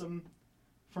nihilism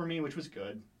for me, which was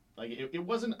good. Like, it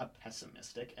wasn't a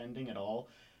pessimistic ending at all.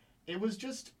 It was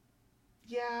just,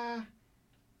 yeah,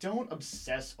 don't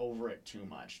obsess over it too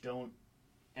much.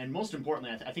 And most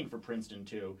importantly, I think for Princeton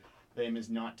too, the aim is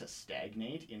not to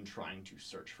stagnate in trying to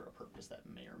search for a purpose that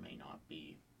may or may not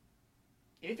be.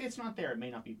 If it's not there,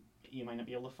 you might not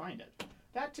be able to find it.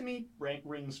 That to me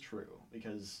rings true,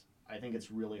 because I think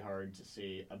it's really hard to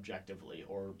see objectively,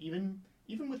 or even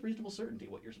with reasonable certainty,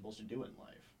 what you're supposed to do in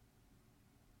life.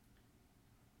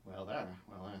 Well,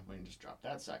 we can just drop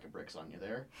that sack of bricks on you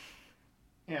there.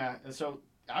 Yeah, so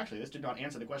actually, this did not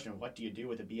answer the question of what do you do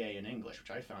with a BA in English,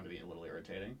 which I found to be a little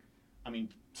irritating. I mean,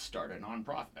 start a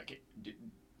nonprofit.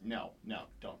 No,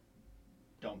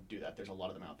 don't do that. There's a lot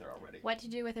of them out there already. What to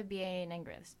do with a BA in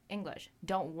English.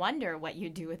 Don't wonder what you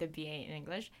do with a BA in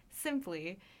English.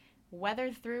 Simply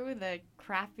weather through the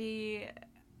crappy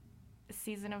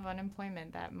season of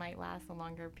unemployment that might last a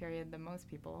longer period than most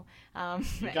people.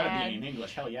 You gotta be in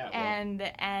English. Hell yeah.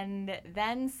 And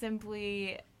then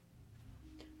simply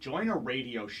join a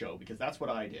radio show, because that's what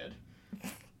I did.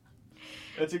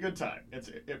 It's a good time.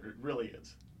 It really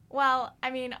is. Well,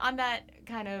 I mean, on that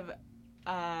kind of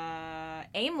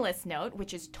aimless note,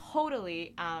 which is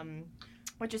totally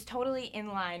in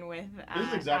line with this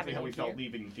is exactly how Avenue we Q. felt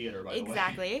leaving theater, by the way.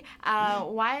 Exactly.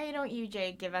 Why don't you,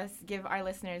 Jake, give our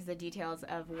listeners the details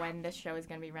of when this show is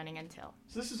going to be running until?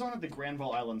 So this is on at the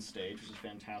Granville Island stage, which is a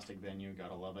fantastic venue.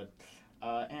 Gotta love it.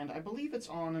 And I believe it's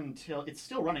on until it's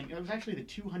still running. It was actually the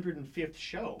 205th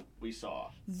show we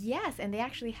saw. Yes, and they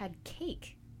actually had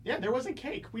cake. Yeah, there wasn't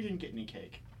cake. We didn't get any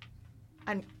cake.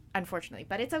 Unfortunately,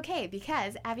 but it's okay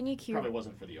because Avenue Q Probably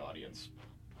wasn't for the audience.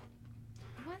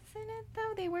 Wasn't it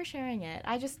though? They were sharing it.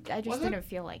 I just didn't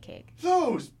feel like cake.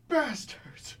 Those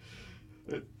bastards!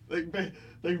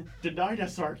 They denied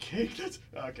us our cake. That's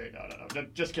okay. No.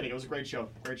 Just kidding. It was a great show.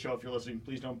 Great show. If you're listening,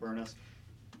 please don't burn us.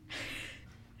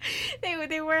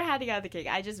 They were handing out the cake.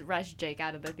 I just rushed Jake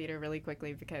out of the theater really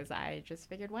quickly because I just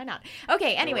figured why not.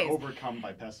 Okay, anyways. They were overcome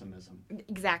by pessimism.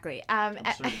 Exactly.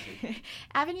 Absurdity.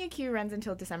 Avenue Q runs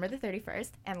until December the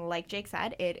 31st, and like Jake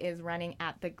said, it is running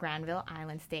at the Granville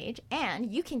Island stage,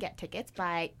 and you can get tickets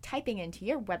by typing into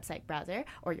your website browser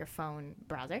or your phone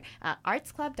browser,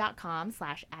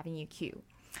 artsclub.com/avenueq.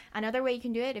 Another way you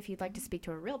can do it if you'd like to speak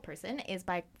to a real person is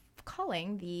by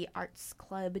calling the Arts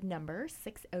Club number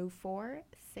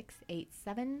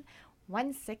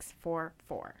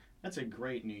 604-687-1644. That's a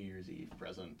great New Year's Eve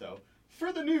present, though.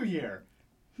 For the new year,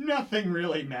 nothing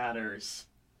really matters.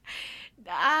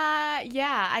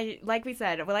 Yeah, like we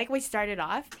started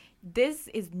off, this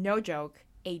is no joke,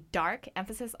 a dark,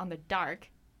 emphasis on the dark,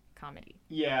 comedy.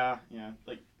 Yeah.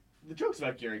 Like, the jokes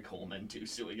about Gary Coleman, too,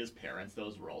 suing his parents,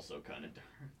 those were also kind of dark.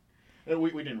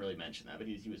 We didn't really mention that, but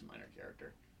he was a minor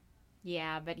character.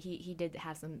 Yeah, but he did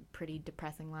have some pretty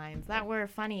depressing lines that were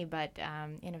funny, but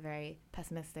in a very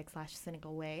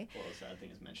pessimistic/cynical way. Well, the sad thing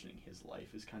is mentioning his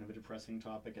life is kind of a depressing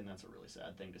topic, and that's a really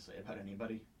sad thing to say about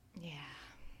anybody. Yeah.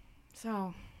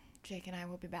 So, Jake and I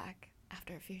will be back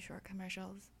after a few short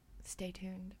commercials. Stay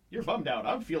tuned. You're bummed out.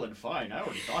 I'm feeling fine. I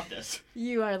already thought this.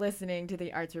 You are listening to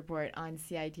the Arts Report on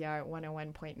CITR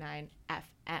 101.9 FM.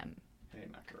 Hey,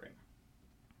 Macarena.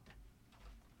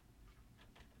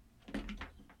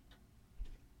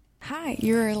 Hi,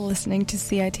 you're listening to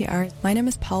CITR. My name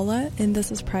is Paula, and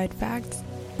this is Pride Facts.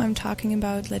 I'm talking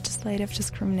about legislative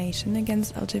discrimination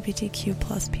against LGBTQ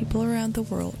plus people around the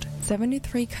world.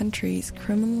 73 countries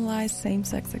criminalize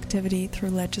same-sex activity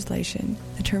through legislation.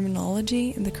 The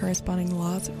terminology in the corresponding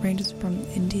laws ranges from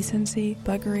indecency,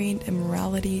 buggery, and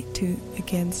immorality to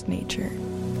against nature.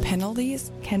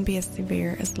 Penalties can be as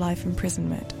severe as life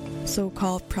imprisonment.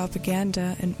 So-called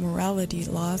propaganda and morality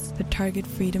laws that target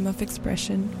freedom of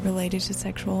expression related to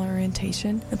sexual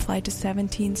orientation apply to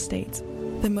 17 states.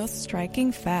 The most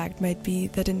striking fact might be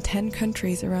that in 10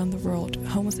 countries around the world,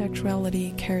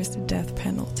 homosexuality carries the death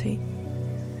penalty.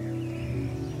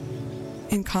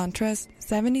 In contrast,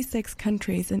 76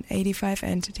 countries and 85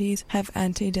 entities have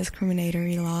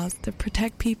anti-discriminatory laws that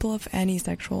protect people of any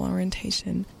sexual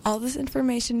orientation. All this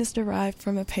information is derived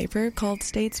from a paper called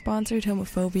State-Sponsored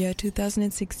Homophobia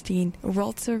 2016, a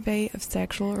world survey of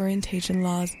sexual orientation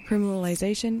laws,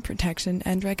 criminalization, protection,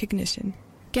 and recognition.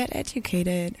 Get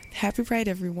educated. Happy Pride,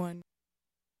 everyone.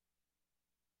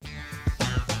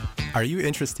 Are you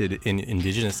interested in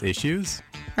Indigenous issues?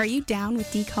 Are you down with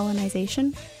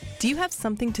decolonization? Do you have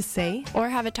something to say? Or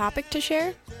have a topic to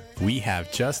share? We have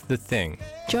just the thing.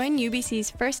 Join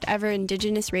UBC's first ever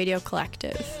Indigenous Radio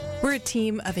Collective. We're a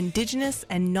team of Indigenous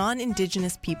and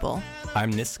non-Indigenous people.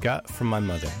 I'm Niska from my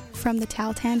mother. From the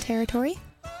Tahltan Territory?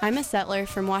 I'm a settler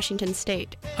from Washington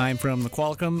State. I'm from the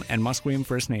Qualicum and Musqueam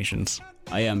First Nations.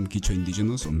 I am Quichua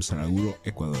Indigenous from Saraguro,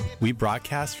 Ecuador. We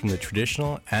broadcast from the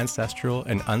traditional, ancestral,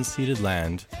 and unceded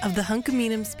land of the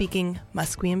Hunkaminam-speaking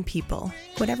Musqueam people.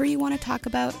 Whatever you want to talk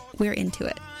about, we're into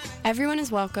it. Everyone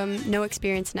is welcome, no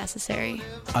experience necessary.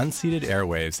 Unceded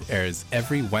Airwaves airs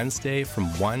every Wednesday from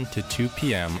 1 to 2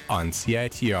 p.m. on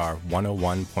CITR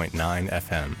 101.9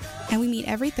 FM. And we meet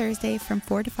every Thursday from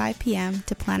 4 to 5 p.m.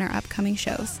 to plan our upcoming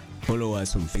shows. Follow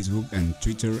us on Facebook and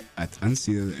Twitter at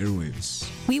Unceded Airwaves.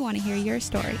 We want to hear your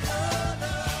story.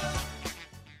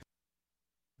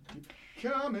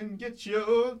 Come and get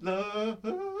your love.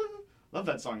 Love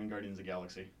that song in Guardians of the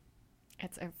Galaxy.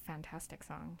 It's a fantastic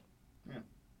song. Yeah.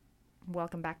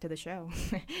 Welcome back to the show.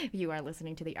 You are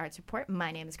listening to the Arts Report.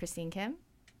 My name is Christine Kim.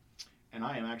 And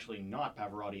I am actually not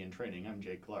Pavarotti in training. I'm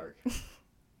Jake Clark. Could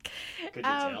you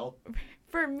tell?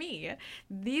 For me,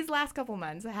 these last couple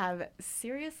months have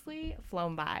seriously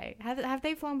flown by. Have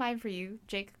they flown by for you,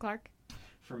 Jake Clark?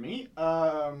 For me,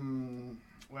 well,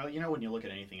 when you look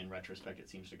at anything in retrospect, it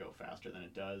seems to go faster than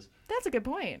it does. That's a good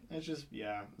point. It's just,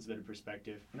 it's a bit of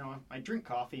perspective. I drink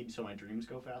coffee so my dreams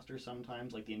go faster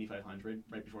sometimes, like the Indy 500,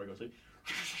 right before I go to sleep.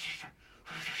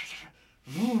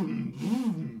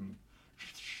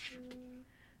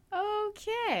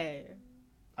 Okay.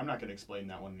 I'm not going to explain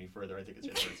that one any further. I think it's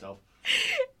just for itself.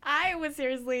 I was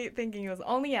seriously thinking it was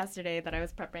only yesterday that I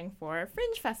was prepping for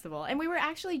Fringe Festival, and we were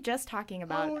actually just talking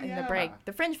about in the break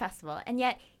the Fringe Festival, and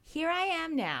yet here I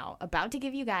am now about to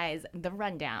give you guys the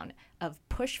rundown of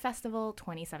Push Festival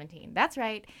 2017. That's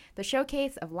right, the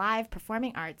showcase of live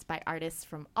performing arts by artists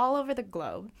from all over the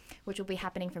globe, which will be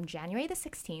happening from January the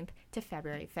 16th to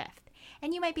February 5th.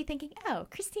 And you might be thinking, oh,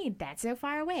 Christine, that's so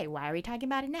far away. Why are we talking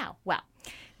about it now? Well,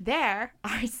 there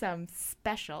are some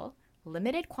special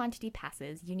limited quantity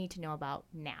passes you need to know about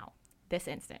now, this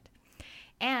instant.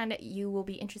 And you will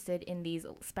be interested in these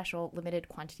special limited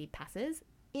quantity passes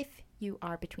if you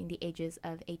are between the ages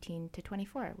of 18 to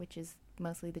 24, which is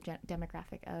mostly the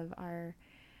demographic of our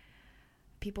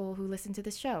people who listen to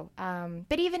this show.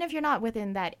 But even if you're not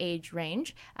within that age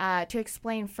range, to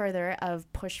explain further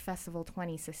of Push Festival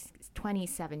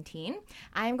 2017,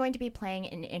 I'm going to be playing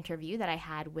an interview that I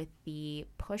had with the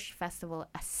Push Festival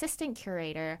assistant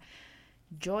curator,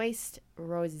 Joyce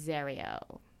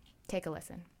Rosario. Take a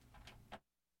listen.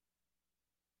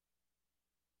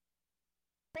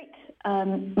 Great.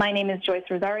 My name is Joyce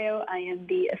Rosario. I am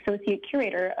the associate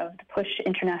curator of the Push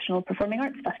International Performing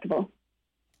Arts Festival.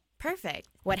 Perfect.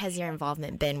 What has your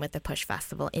involvement been with the Push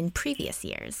Festival in previous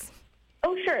years?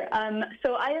 Oh, sure.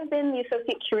 So I have been the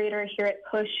associate curator here at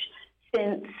Push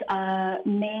since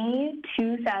May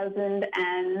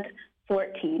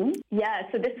 2014. Yeah,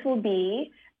 so this will be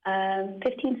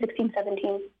 15, 16,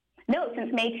 17. No,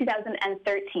 since May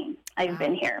 2013, I've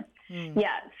been here.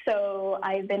 Yeah, so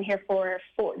I've been here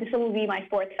this will be my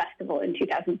fourth festival in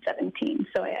 2017.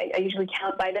 So I usually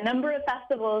count by the number of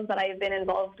festivals that I've been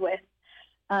involved with.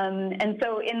 And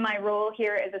so in my role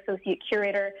here as associate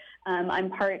curator,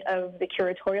 I'm part of the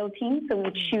curatorial team. So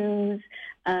we choose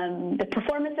the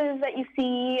performances that you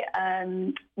see.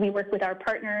 We work with our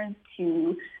partners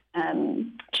to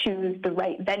choose the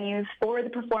right venues for the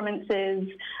performances.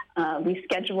 We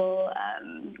schedule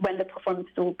when the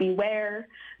performances will be where.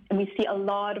 And we see a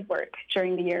lot of work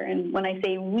during the year. And when I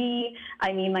say we,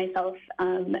 I mean myself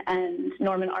and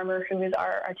Norman Armour, who is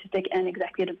our artistic and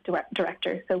executive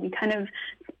director. So we kind of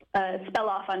spell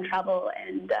off on travel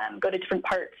and go to different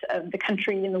parts of the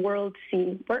country and the world to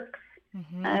see works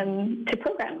to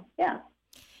program. Yeah.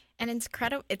 And it's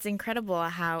incredible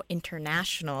how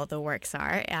international the works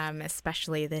are,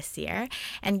 especially this year.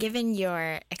 And given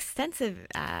your extensive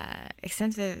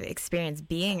experience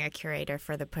being a curator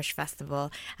for the Push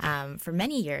Festival for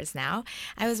many years now,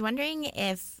 I was wondering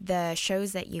if the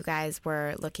shows that you guys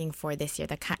were looking for this year,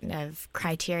 the kind of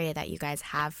criteria that you guys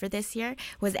have for this year,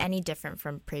 was any different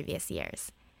from previous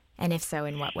years? And if so,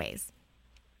 in what ways?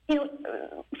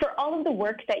 For all of the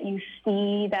work that you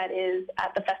see that is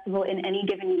at the festival in any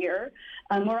given year,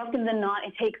 more often than not,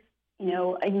 it takes,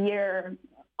 a year,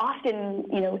 often,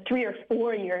 3 or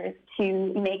 4 years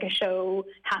to make a show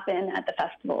happen at the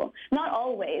festival. Not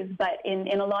always, but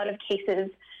in a lot of cases,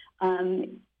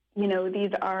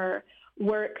 these are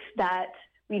works that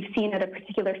we've seen at a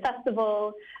particular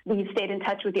festival. We've stayed in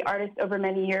touch with the artist over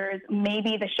many years.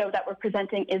 Maybe the show that we're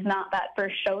presenting is not that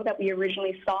first show that we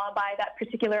originally saw by that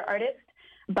particular artist,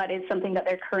 but it's something that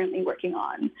they're currently working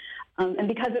on. And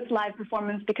because it's live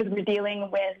performance, because we're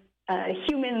dealing with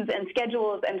humans and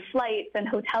schedules and flights and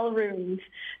hotel rooms,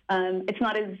 it's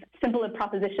not as simple a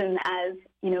proposition as,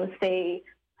 say,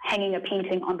 hanging a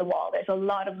painting on the wall. There's a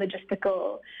lot of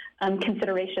logistical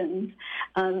considerations.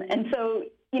 And so,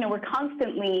 we're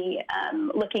constantly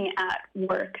looking at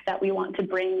work that we want to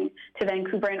bring to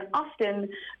Vancouver. And often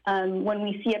when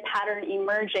we see a pattern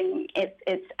emerging,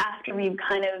 it's after we've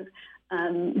kind of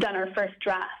done our first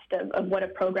draft of what a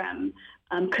program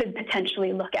could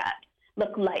potentially look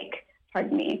like.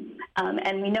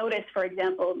 And we notice, for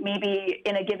example, maybe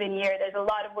in a given year, there's a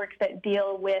lot of works that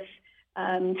deal with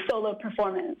solo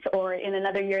performance, or in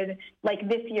another year, like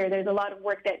this year, there's a lot of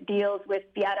work that deals with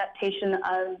the adaptation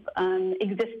of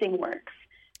existing works.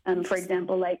 For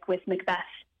example, like with Macbeth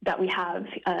that we have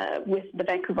with the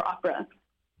Vancouver Opera.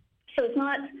 So it's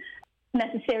not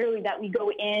necessarily that we go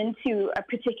into a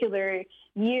particular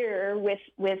year with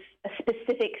a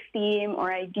specific theme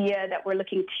or idea that we're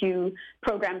looking to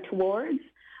program towards.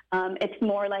 It's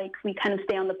more like we kind of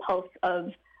stay on the pulse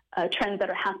of trends that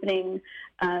are happening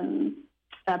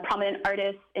prominent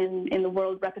artists in the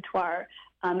world repertoire.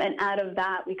 And out of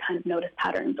that, we kind of notice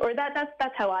patterns, or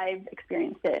that's how I've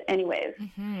experienced it, anyways.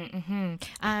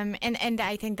 And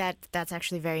I think that's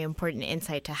actually very important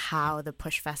insight to how the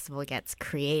Push Festival gets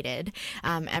created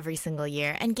every single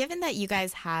year. And given that you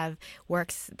guys have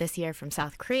works this year from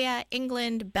South Korea,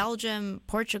 England, Belgium,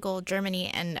 Portugal, Germany,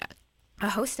 and a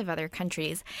host of other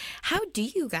countries, how do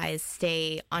you guys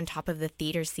stay on top of the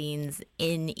theater scenes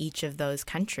in each of those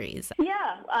countries? Yeah,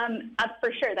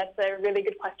 for sure. That's a really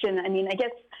good question. I mean, I guess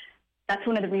that's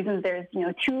one of the reasons there's,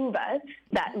 two of us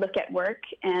that look at work,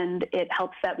 and it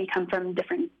helps that we come from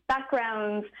different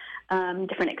backgrounds,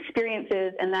 different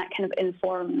experiences, and that kind of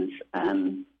informs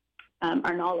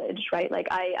our knowledge, right? Like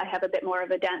I have a bit more of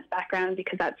a dance background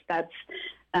because that's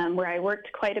where I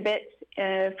worked quite a bit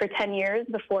for 10 years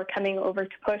before coming over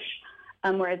to Push,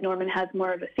 whereas Norman has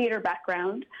more of a theater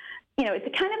background. It's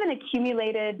a kind of an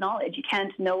accumulated knowledge. You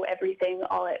can't know everything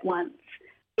all at once.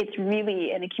 It's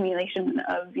really an accumulation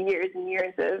of years and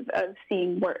years of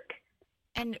seeing work.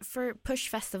 And for Push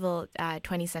Festival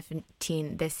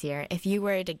 2017 this year, if you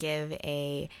were to give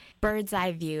a bird's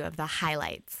eye view of the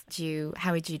highlights,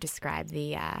 how would you describe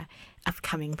the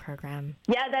upcoming program?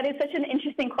 Yeah, that is such an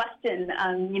interesting question.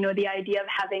 The idea of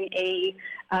having a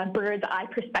bird's eye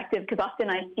perspective, because often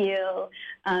I feel,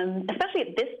 especially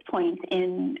at this point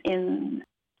in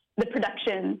the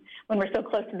production, when we're so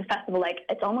close to the festival, like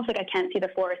it's almost like I can't see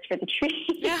the forest for the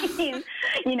trees. Yeah.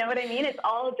 You know what I mean? It's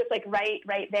all just like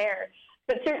right there.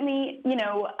 But certainly,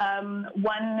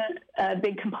 one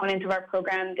big component of our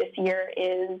program this year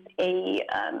is a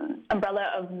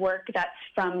umbrella of work that's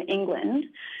from England.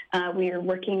 We are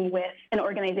working with an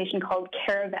organization called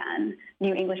Caravan,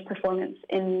 New English Performance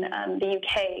in the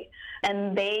UK,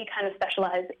 and they kind of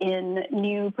specialize in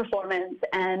new performance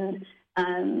and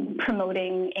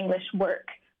promoting English work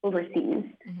overseas.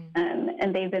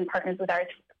 And they've been partners with ours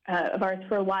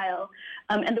for a while.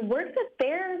 And the work that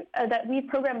we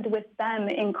programmed with them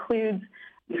includes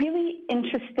really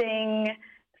interesting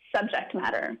subject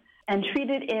matter and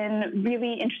treated in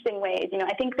really interesting ways.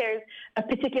 I think there's a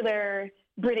particular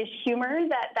British humor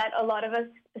that a lot of us,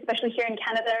 especially here in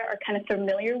Canada, are kind of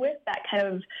familiar with, that kind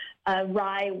of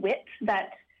wry wit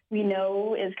that we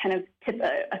know is kind of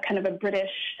a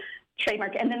British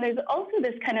trademark. And then there's also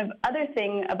this kind of other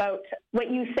thing about what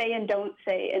you say and don't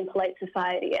say in polite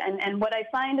society. And what I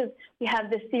find is we have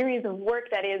this series of work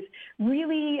that is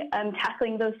really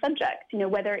tackling those subjects,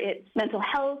 whether it's mental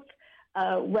health,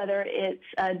 whether it's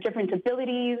different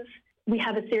abilities. We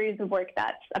have a series of work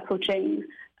that's approaching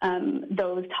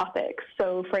those topics.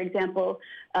 So, for example,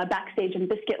 Backstage in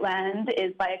Biscuitland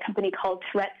is by a company called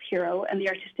Tourette's Hero, and the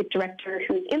artistic director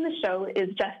who's in the show is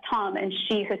Jess Tom, and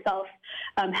she herself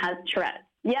has Tourette's.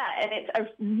 Yeah, and it's a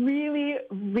really,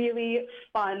 really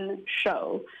fun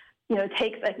show. It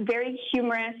takes a very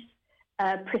humorous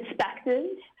perspective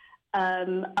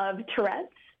of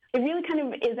Tourette's. It really kind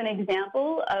of is an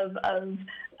example of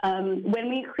when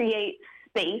we create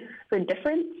space for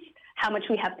difference, how much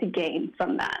we have to gain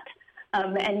from that.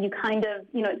 And you kind of,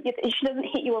 it doesn't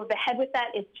hit you over the head with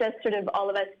that. It's just sort of all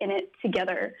of us in it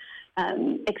together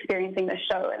experiencing the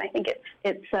show. And I think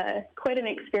it's quite an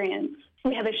experience.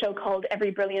 We have a show called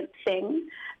Every Brilliant Thing.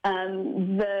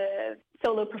 The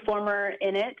solo performer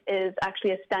in it is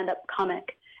actually a stand-up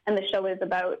comic, and the show is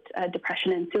about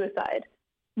depression and suicide.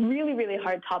 Really, really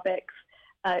hard topics.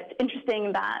 It's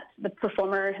interesting that the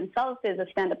performer himself is a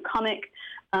stand-up comic,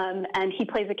 and he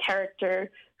plays a character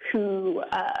whose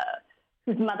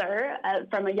mother,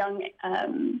 from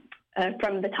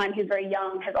the time he was very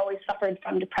young, has always suffered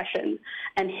from depression.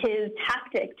 And his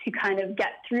tactic to kind of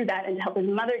get through that and to help his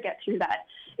mother get through that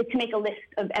is to make a list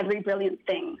of every brilliant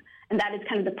thing. And that is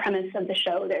kind of the premise of the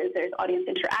show. There's audience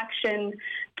interaction,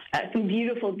 some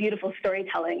beautiful, beautiful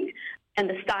storytelling. And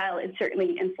the style is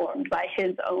certainly informed by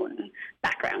his own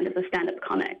background as a stand-up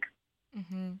comic.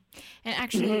 Mm-hmm. And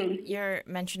actually, your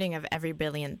mentioning of Every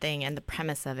Brilliant Thing and the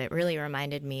premise of it really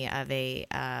reminded me of a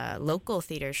local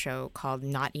theater show called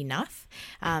Not Enough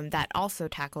that also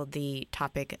tackled the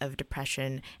topic of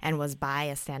depression and was by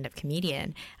a stand-up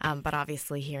comedian, but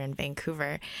obviously here in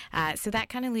Vancouver. So that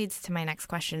kind of leads to my next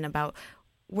question about,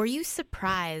 were you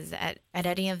surprised at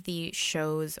any of the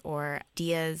shows or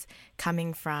ideas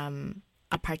coming from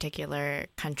a particular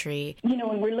country?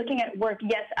 When we're looking at work,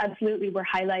 yes, absolutely, we're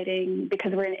highlighting,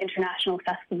 because we're an international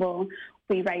festival,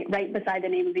 we write right beside the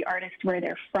name of the artist where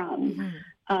they're from.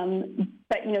 Mm-hmm.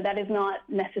 But, that is not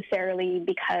necessarily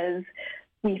because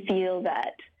we feel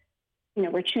that,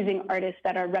 we're choosing artists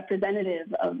that are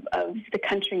representative of the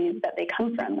countries that they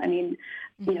come from. I mean,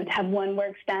 to have one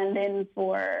work stand in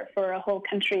for a whole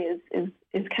country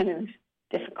is kind of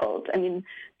difficult. I mean,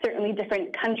 certainly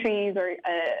different countries or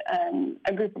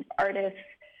a group of artists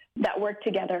that work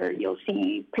together, you'll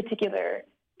see particular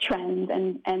trends,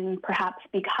 and perhaps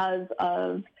because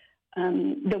of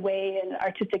the way an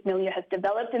artistic milieu has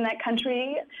developed in that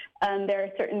country, there are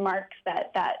certain marks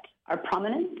that are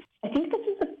prominent. I think this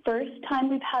is the first time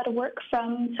we've had a work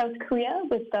from South Korea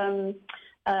with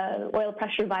oil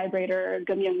pressure vibrator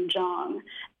Gumyung Jong.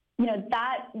 You know,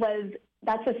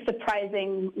 that's a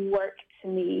surprising work to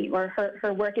me, or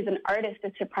her work as an artist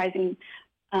is surprising,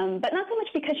 but not so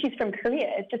much because she's from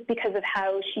Korea. It's just because of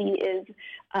how she is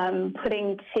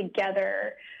putting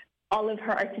together all of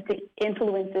her artistic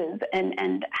influences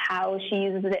and how she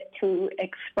uses it to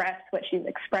express what she's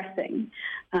expressing.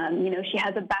 You know, she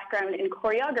has a background in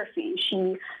choreography.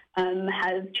 She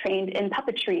has trained in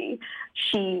puppetry.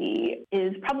 She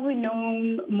is probably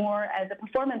known more as a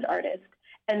performance artist.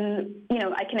 And, you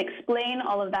know, I can explain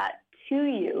all of that to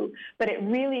you, but it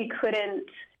really couldn't,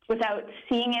 without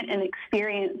seeing it and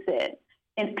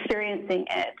experiencing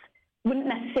it, wouldn't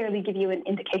necessarily give you an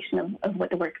indication of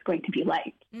what the work's going to be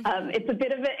like. Mm-hmm. It's a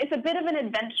bit of an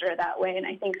adventure that way, and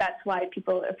I think that's why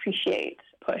people appreciate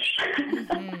Push.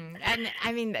 Mm-hmm. And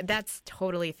I mean, that's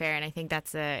totally fair, and I think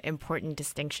that's an important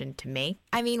distinction to make.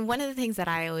 I mean, one of the things that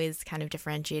I always kind of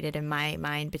differentiated in my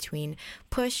mind between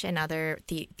Push and other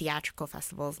theatrical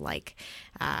festivals like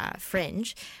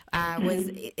Fringe was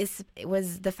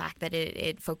the fact that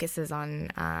it focuses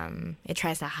on, it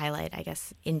tries to highlight, I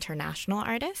guess, international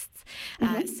artists.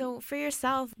 Mm-hmm. So for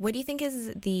yourself, what do you think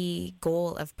is the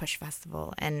goal of Push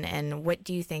Festival, and what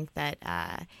do you think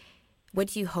that what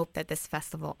do you hope that this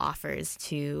festival offers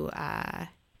to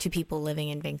people living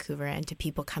in Vancouver and to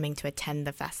people coming to attend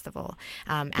the festival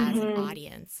as an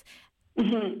audience?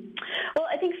 Mm-hmm. Well,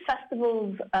 I think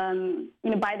festivals, you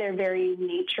know, by their very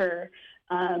nature,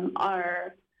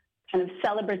 are kind of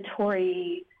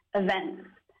celebratory events,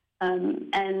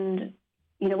 and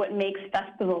you know what makes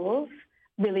festivals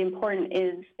really important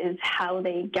is how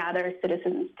they gather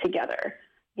citizens together,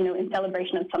 you know, in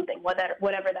celebration of something,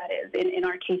 whatever that is. In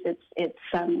our case, it's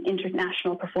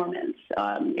international performance.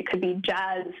 It could be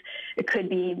jazz. It could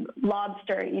be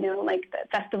lobster. You know, like the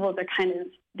festivals are kind of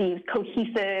these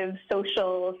cohesive,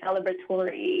 social,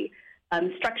 celebratory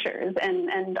structures,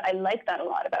 and I like that a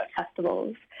lot about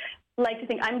festivals. I like to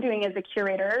think I'm doing as a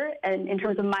curator, and in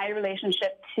terms of my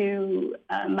relationship to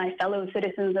my fellow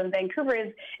citizens of Vancouver,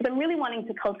 is I'm really wanting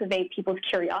to cultivate people's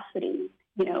curiosity.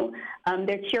 You know,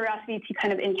 their curiosity to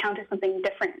kind of encounter something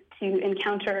different, to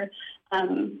encounter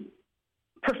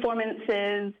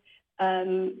performances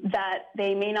that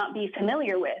they may not be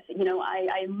familiar with. You know,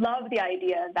 I love the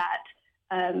idea that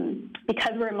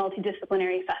because we're a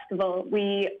multidisciplinary festival,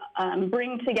 we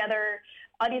bring together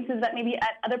audiences that maybe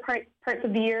at other parts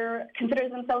of the year consider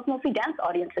themselves mostly dance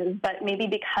audiences, but maybe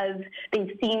because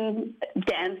they've seen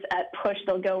dance at Push,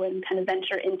 they'll go and kind of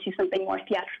venture into something more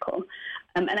theatrical.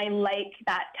 And I like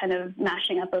that kind of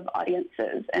mashing up of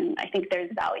audiences, and I think there's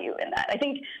value in that. I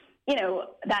think, you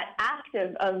know, that act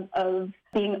of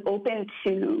being open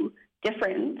to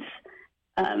difference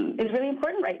is really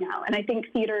important right now, and I think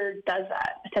theater does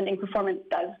that. Attending performance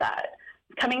does that.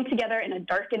 Coming together in a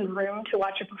darkened room to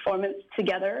watch a performance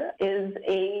together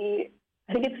I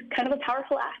think it's kind of a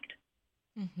powerful act.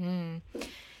 Mm-hmm.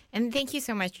 And thank you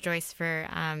so much, Joyce, for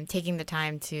taking the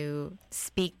time to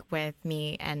speak with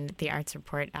me and the Arts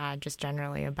Report just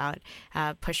generally about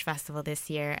Push Festival this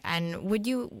year. And would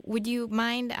you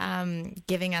mind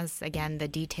giving us again the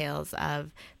details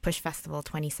of Push Festival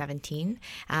 2017,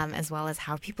 as well as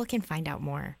how people can find out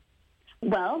more?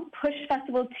 Well, Push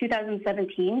Festival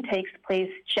 2017 takes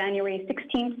place January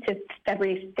 16th to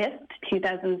February 5th,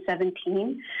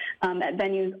 2017, at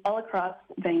venues all across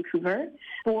Vancouver.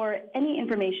 For any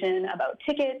information about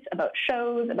tickets, about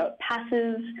shows, about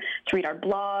passes, to read our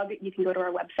blog, you can go to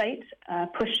our website,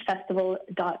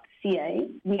 pushfestival.ca.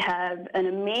 We have an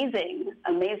amazing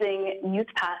youth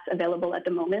pass available at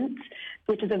the moment,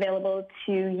 which is available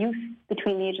to youth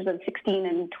between the ages of 16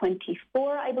 and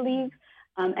 24, I believe.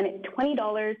 And it's $20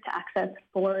 to access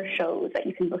 4 shows that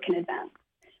you can book in advance.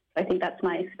 So I think that's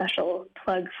my special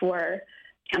plug for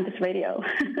campus radio.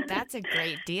 That's a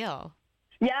great deal.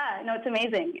 Yeah, no, it's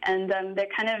amazing. And they're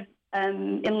kind of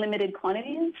in limited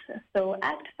quantities. So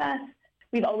at Fest,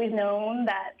 we've always known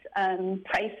that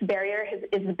price barrier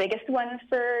is the biggest one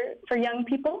for young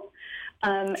people.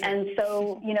 And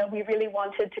so, you know, we really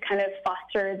wanted to kind of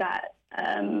foster that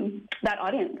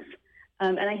audience.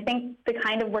 And I think the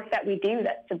kind of work that we do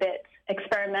that's a bit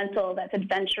experimental, that's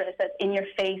adventurous, that's in your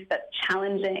face, that's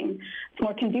challenging. It's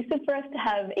more conducive for us to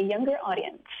have a younger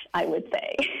audience, I would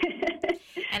say.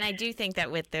 And I do think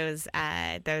that with those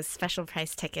special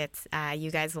price tickets,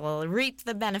 you guys will reap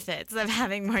the benefits of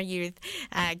having more youth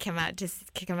come out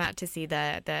to see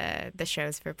the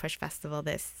shows for Push Festival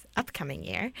this upcoming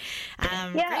year.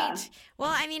 Great.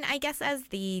 Well, I mean, I guess as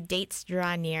the dates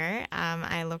draw near,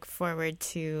 I look forward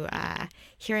to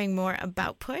hearing more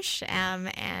about Push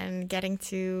and getting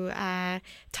to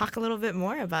talk a little bit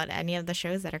more about any of the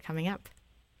shows that are coming up.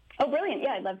 Oh, brilliant.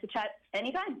 Yeah, I'd love to chat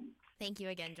anytime. Thank you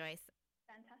again, Joyce.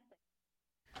 Fantastic.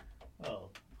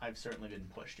 Well, I've certainly been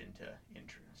pushed into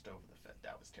interest over the fact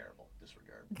that was terrible.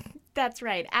 Disregard. That's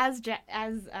right. As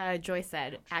Joyce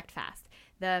said, act fast.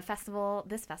 This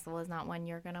festival is not one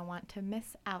you're going to want to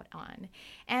miss out on.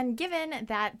 And given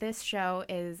that this show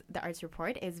the Arts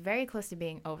Report is very close to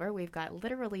being over, we've got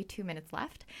literally 2 minutes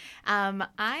left.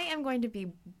 I am going to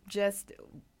be just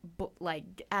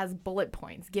as bullet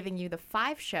points, giving you the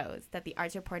 5 shows that the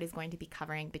Arts Report is going to be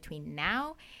covering between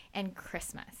now and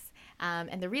Christmas.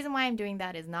 And the reason why I'm doing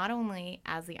that is not only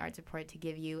as the Arts Report to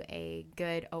give you a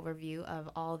good overview of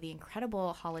all the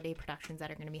incredible holiday productions that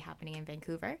are going to be happening in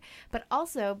Vancouver, but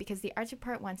also because the Arts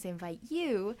Report wants to invite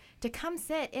you to come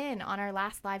sit in on our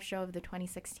last live show of the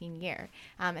 2016 year.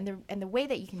 And the way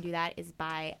that you can do that is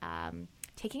by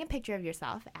taking a picture of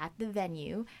yourself at the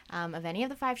venue of any of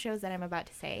the 5 shows that I'm about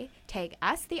to say. Tag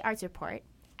us, the Arts Report,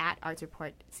 at Arts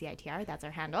Report CITR, that's our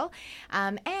handle,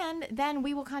 and then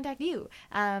we will contact you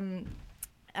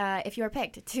if you are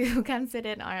picked to come sit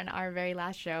in on our very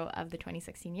last show of the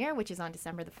 2016 year, which is on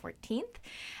December the 14th.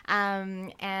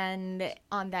 And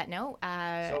on that note...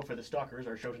 so for the stalkers,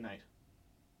 our show tonight.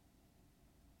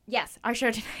 Yes, our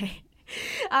show tonight.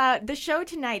 The show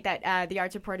tonight that the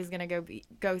Arts Report is going to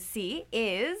go see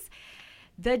is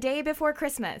The Day Before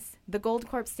Christmas, the Gold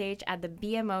Corp stage at the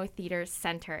BMO Theatre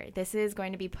Centre. This is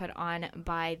going to be put on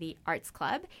by the Arts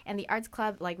Club. And the Arts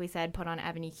Club, like we said, put on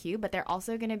Avenue Q, but they're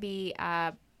also going to be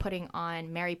putting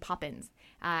on Mary Poppins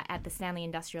at the Stanley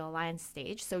Industrial Alliance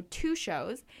stage. So 2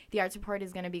 shows. The Arts Report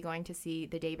is going to be going to see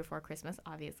The Day Before Christmas,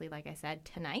 obviously, like I said,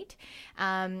 tonight.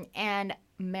 And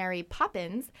Mary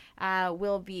Poppins,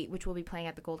 which will be playing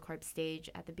at the Gold Corp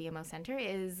stage at the BMO Centre,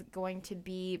 is going to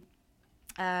be...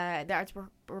 the Arts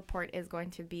Report is going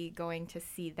to be going to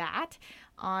see that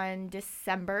on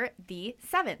December the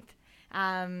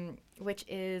 7th, which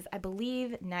is, I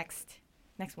believe, next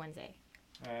Wednesday.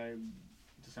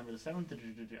 December the 7th.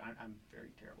 I'm very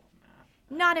terrible at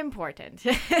math. Not important.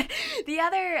 The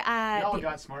other... we all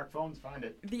got smartphones, find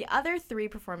it. The other 3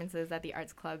 performances that the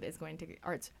Arts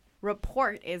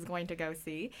Report is going to go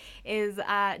see is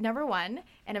number 1,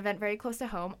 an event very close to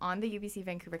home on the UBC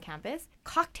Vancouver campus,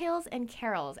 Cocktails and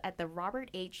Carols at the Robert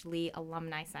H. Lee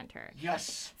Alumni Center.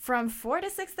 Yes. From 4 to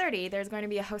 6:30, there's going to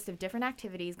be a host of different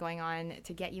activities going on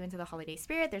to get you into the holiday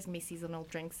spirit. There's going to be seasonal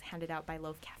drinks handed out by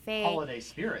Loaf Cafe. Holiday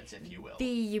spirits, if you will.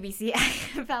 The UBC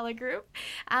Acapella Group,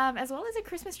 as well as a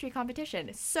Christmas tree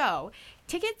competition. So,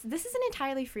 tickets, this is an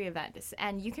entirely free event,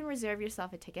 and you can reserve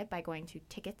yourself a ticket by going to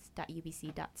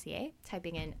tickets.ubc.ca,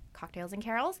 typing in Cocktails and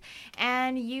Carols,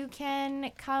 and you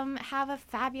can come have a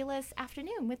fabulous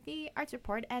afternoon with the Arts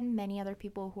Report and many other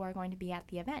people who are going to be at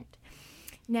the event.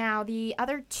 Now, the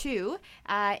other 2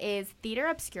 is Theater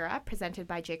Obscura, presented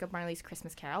by Jacob Marley's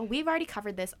Christmas Carol. We've already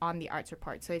covered this on the Arts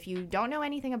Report, so if you don't know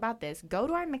anything about this, go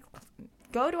to our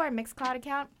Mixcloud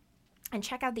account and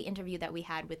check out the interview that we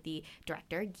had with the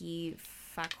director, Guy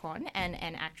Facon,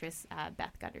 and actress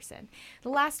Beth Gunderson. The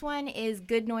last one is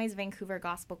Good Noise Vancouver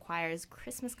Gospel Choir's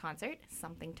Christmas concert,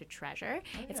 Something to Treasure.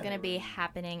 It's going to be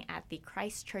happening at the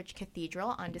Christchurch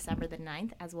Cathedral on December the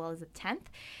 9th as well as the 10th.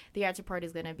 The Arts Report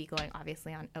is going to be going,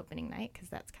 obviously, on opening night because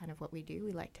that's kind of what we do.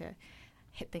 We like to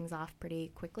hit things off pretty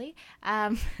quickly.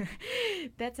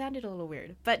 That sounded a little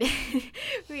weird, but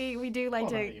we do like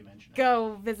to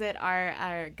go visit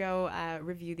go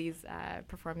review these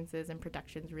performances and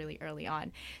productions really early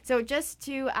on. So just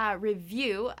to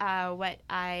review what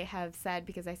I have said,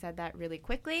 because I said that really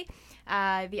quickly,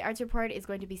 the Arts Report is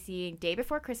going to be seeing Day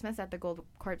Before Christmas at the Gold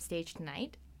Corp stage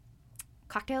tonight,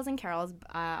 Cocktails and Carols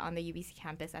on the UBC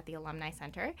campus at the Alumni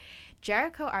Center.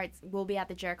 Jericho Arts will be at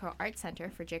the Jericho Arts Center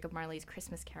for Jacob Marley's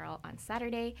Christmas Carol on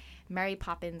Saturday. Mary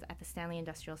Poppins at the Stanley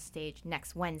Industrial Stage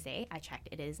next Wednesday. I checked,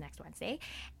 it is next Wednesday.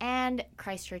 And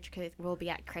Christchurch will be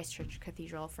at Christchurch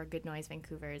Cathedral for Good Noise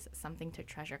Vancouver's Something to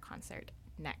Treasure concert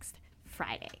next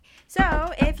Friday.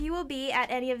 So if you will be at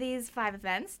any of these 5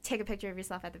 events, take a picture of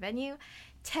yourself at the venue,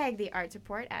 tag the Arts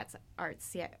Report at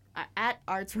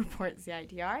Arts Report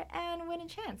CITR, and win a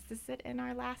chance to sit in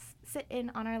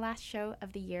on our last show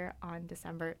of the year on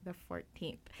December the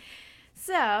 14th.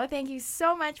 So thank you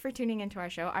so much for tuning into our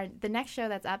show. The next show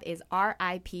that's up is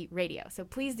RIP Radio. So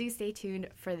please do stay tuned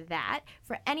for that.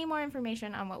 For any more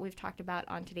information on what we've talked about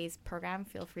on today's program,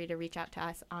 feel free to reach out to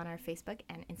us on our Facebook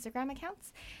and Instagram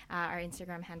accounts. Our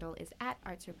Instagram handle is at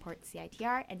Arts Report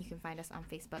CITR, and you can find us on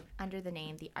Facebook under the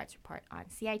name The Arts Report on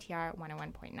CITR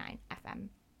 101.9 FM.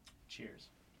 Cheers.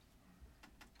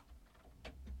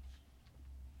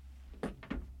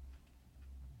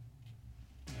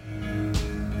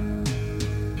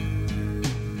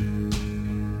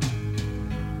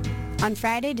 On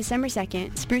Friday, December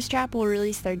 2nd, Spruce Trap will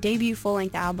release their debut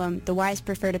full-length album, The Wise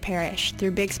Prefer to Perish, through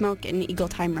Big Smoke and Eagle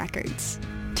Time Records.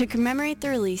 To commemorate the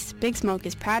release, Big Smoke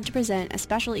is proud to present a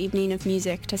special evening of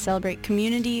music to celebrate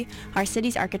community, our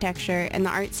city's architecture, and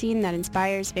the art scene that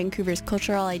inspires Vancouver's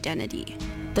cultural identity.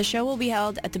 The show will be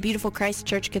held at the beautiful Christ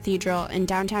Church Cathedral in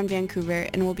downtown Vancouver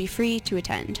and will be free to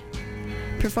attend.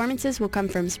 Performances will come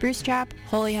from Spruce Trap,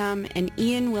 Holy Hum, and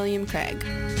Ian William Craig.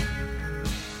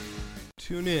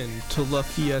 Tune in to La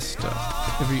Fiesta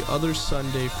every other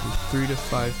Sunday from 3 to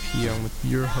 5 p.m. with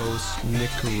your host, Nick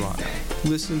Carana.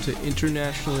 Listen to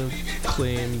internationally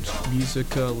acclaimed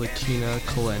Musica Latina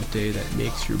Calente that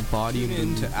makes your body move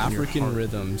into African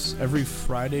rhythms every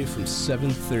Friday from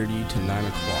 7:30 to 9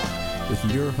 o'clock with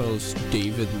your host,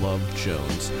 David Love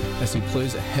Jones, as he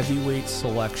plays a heavyweight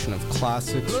selection of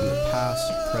classics from the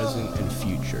past, present, and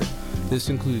future. This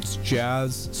includes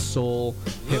jazz, soul,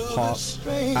 hip-hop,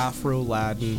 Afro-Latin,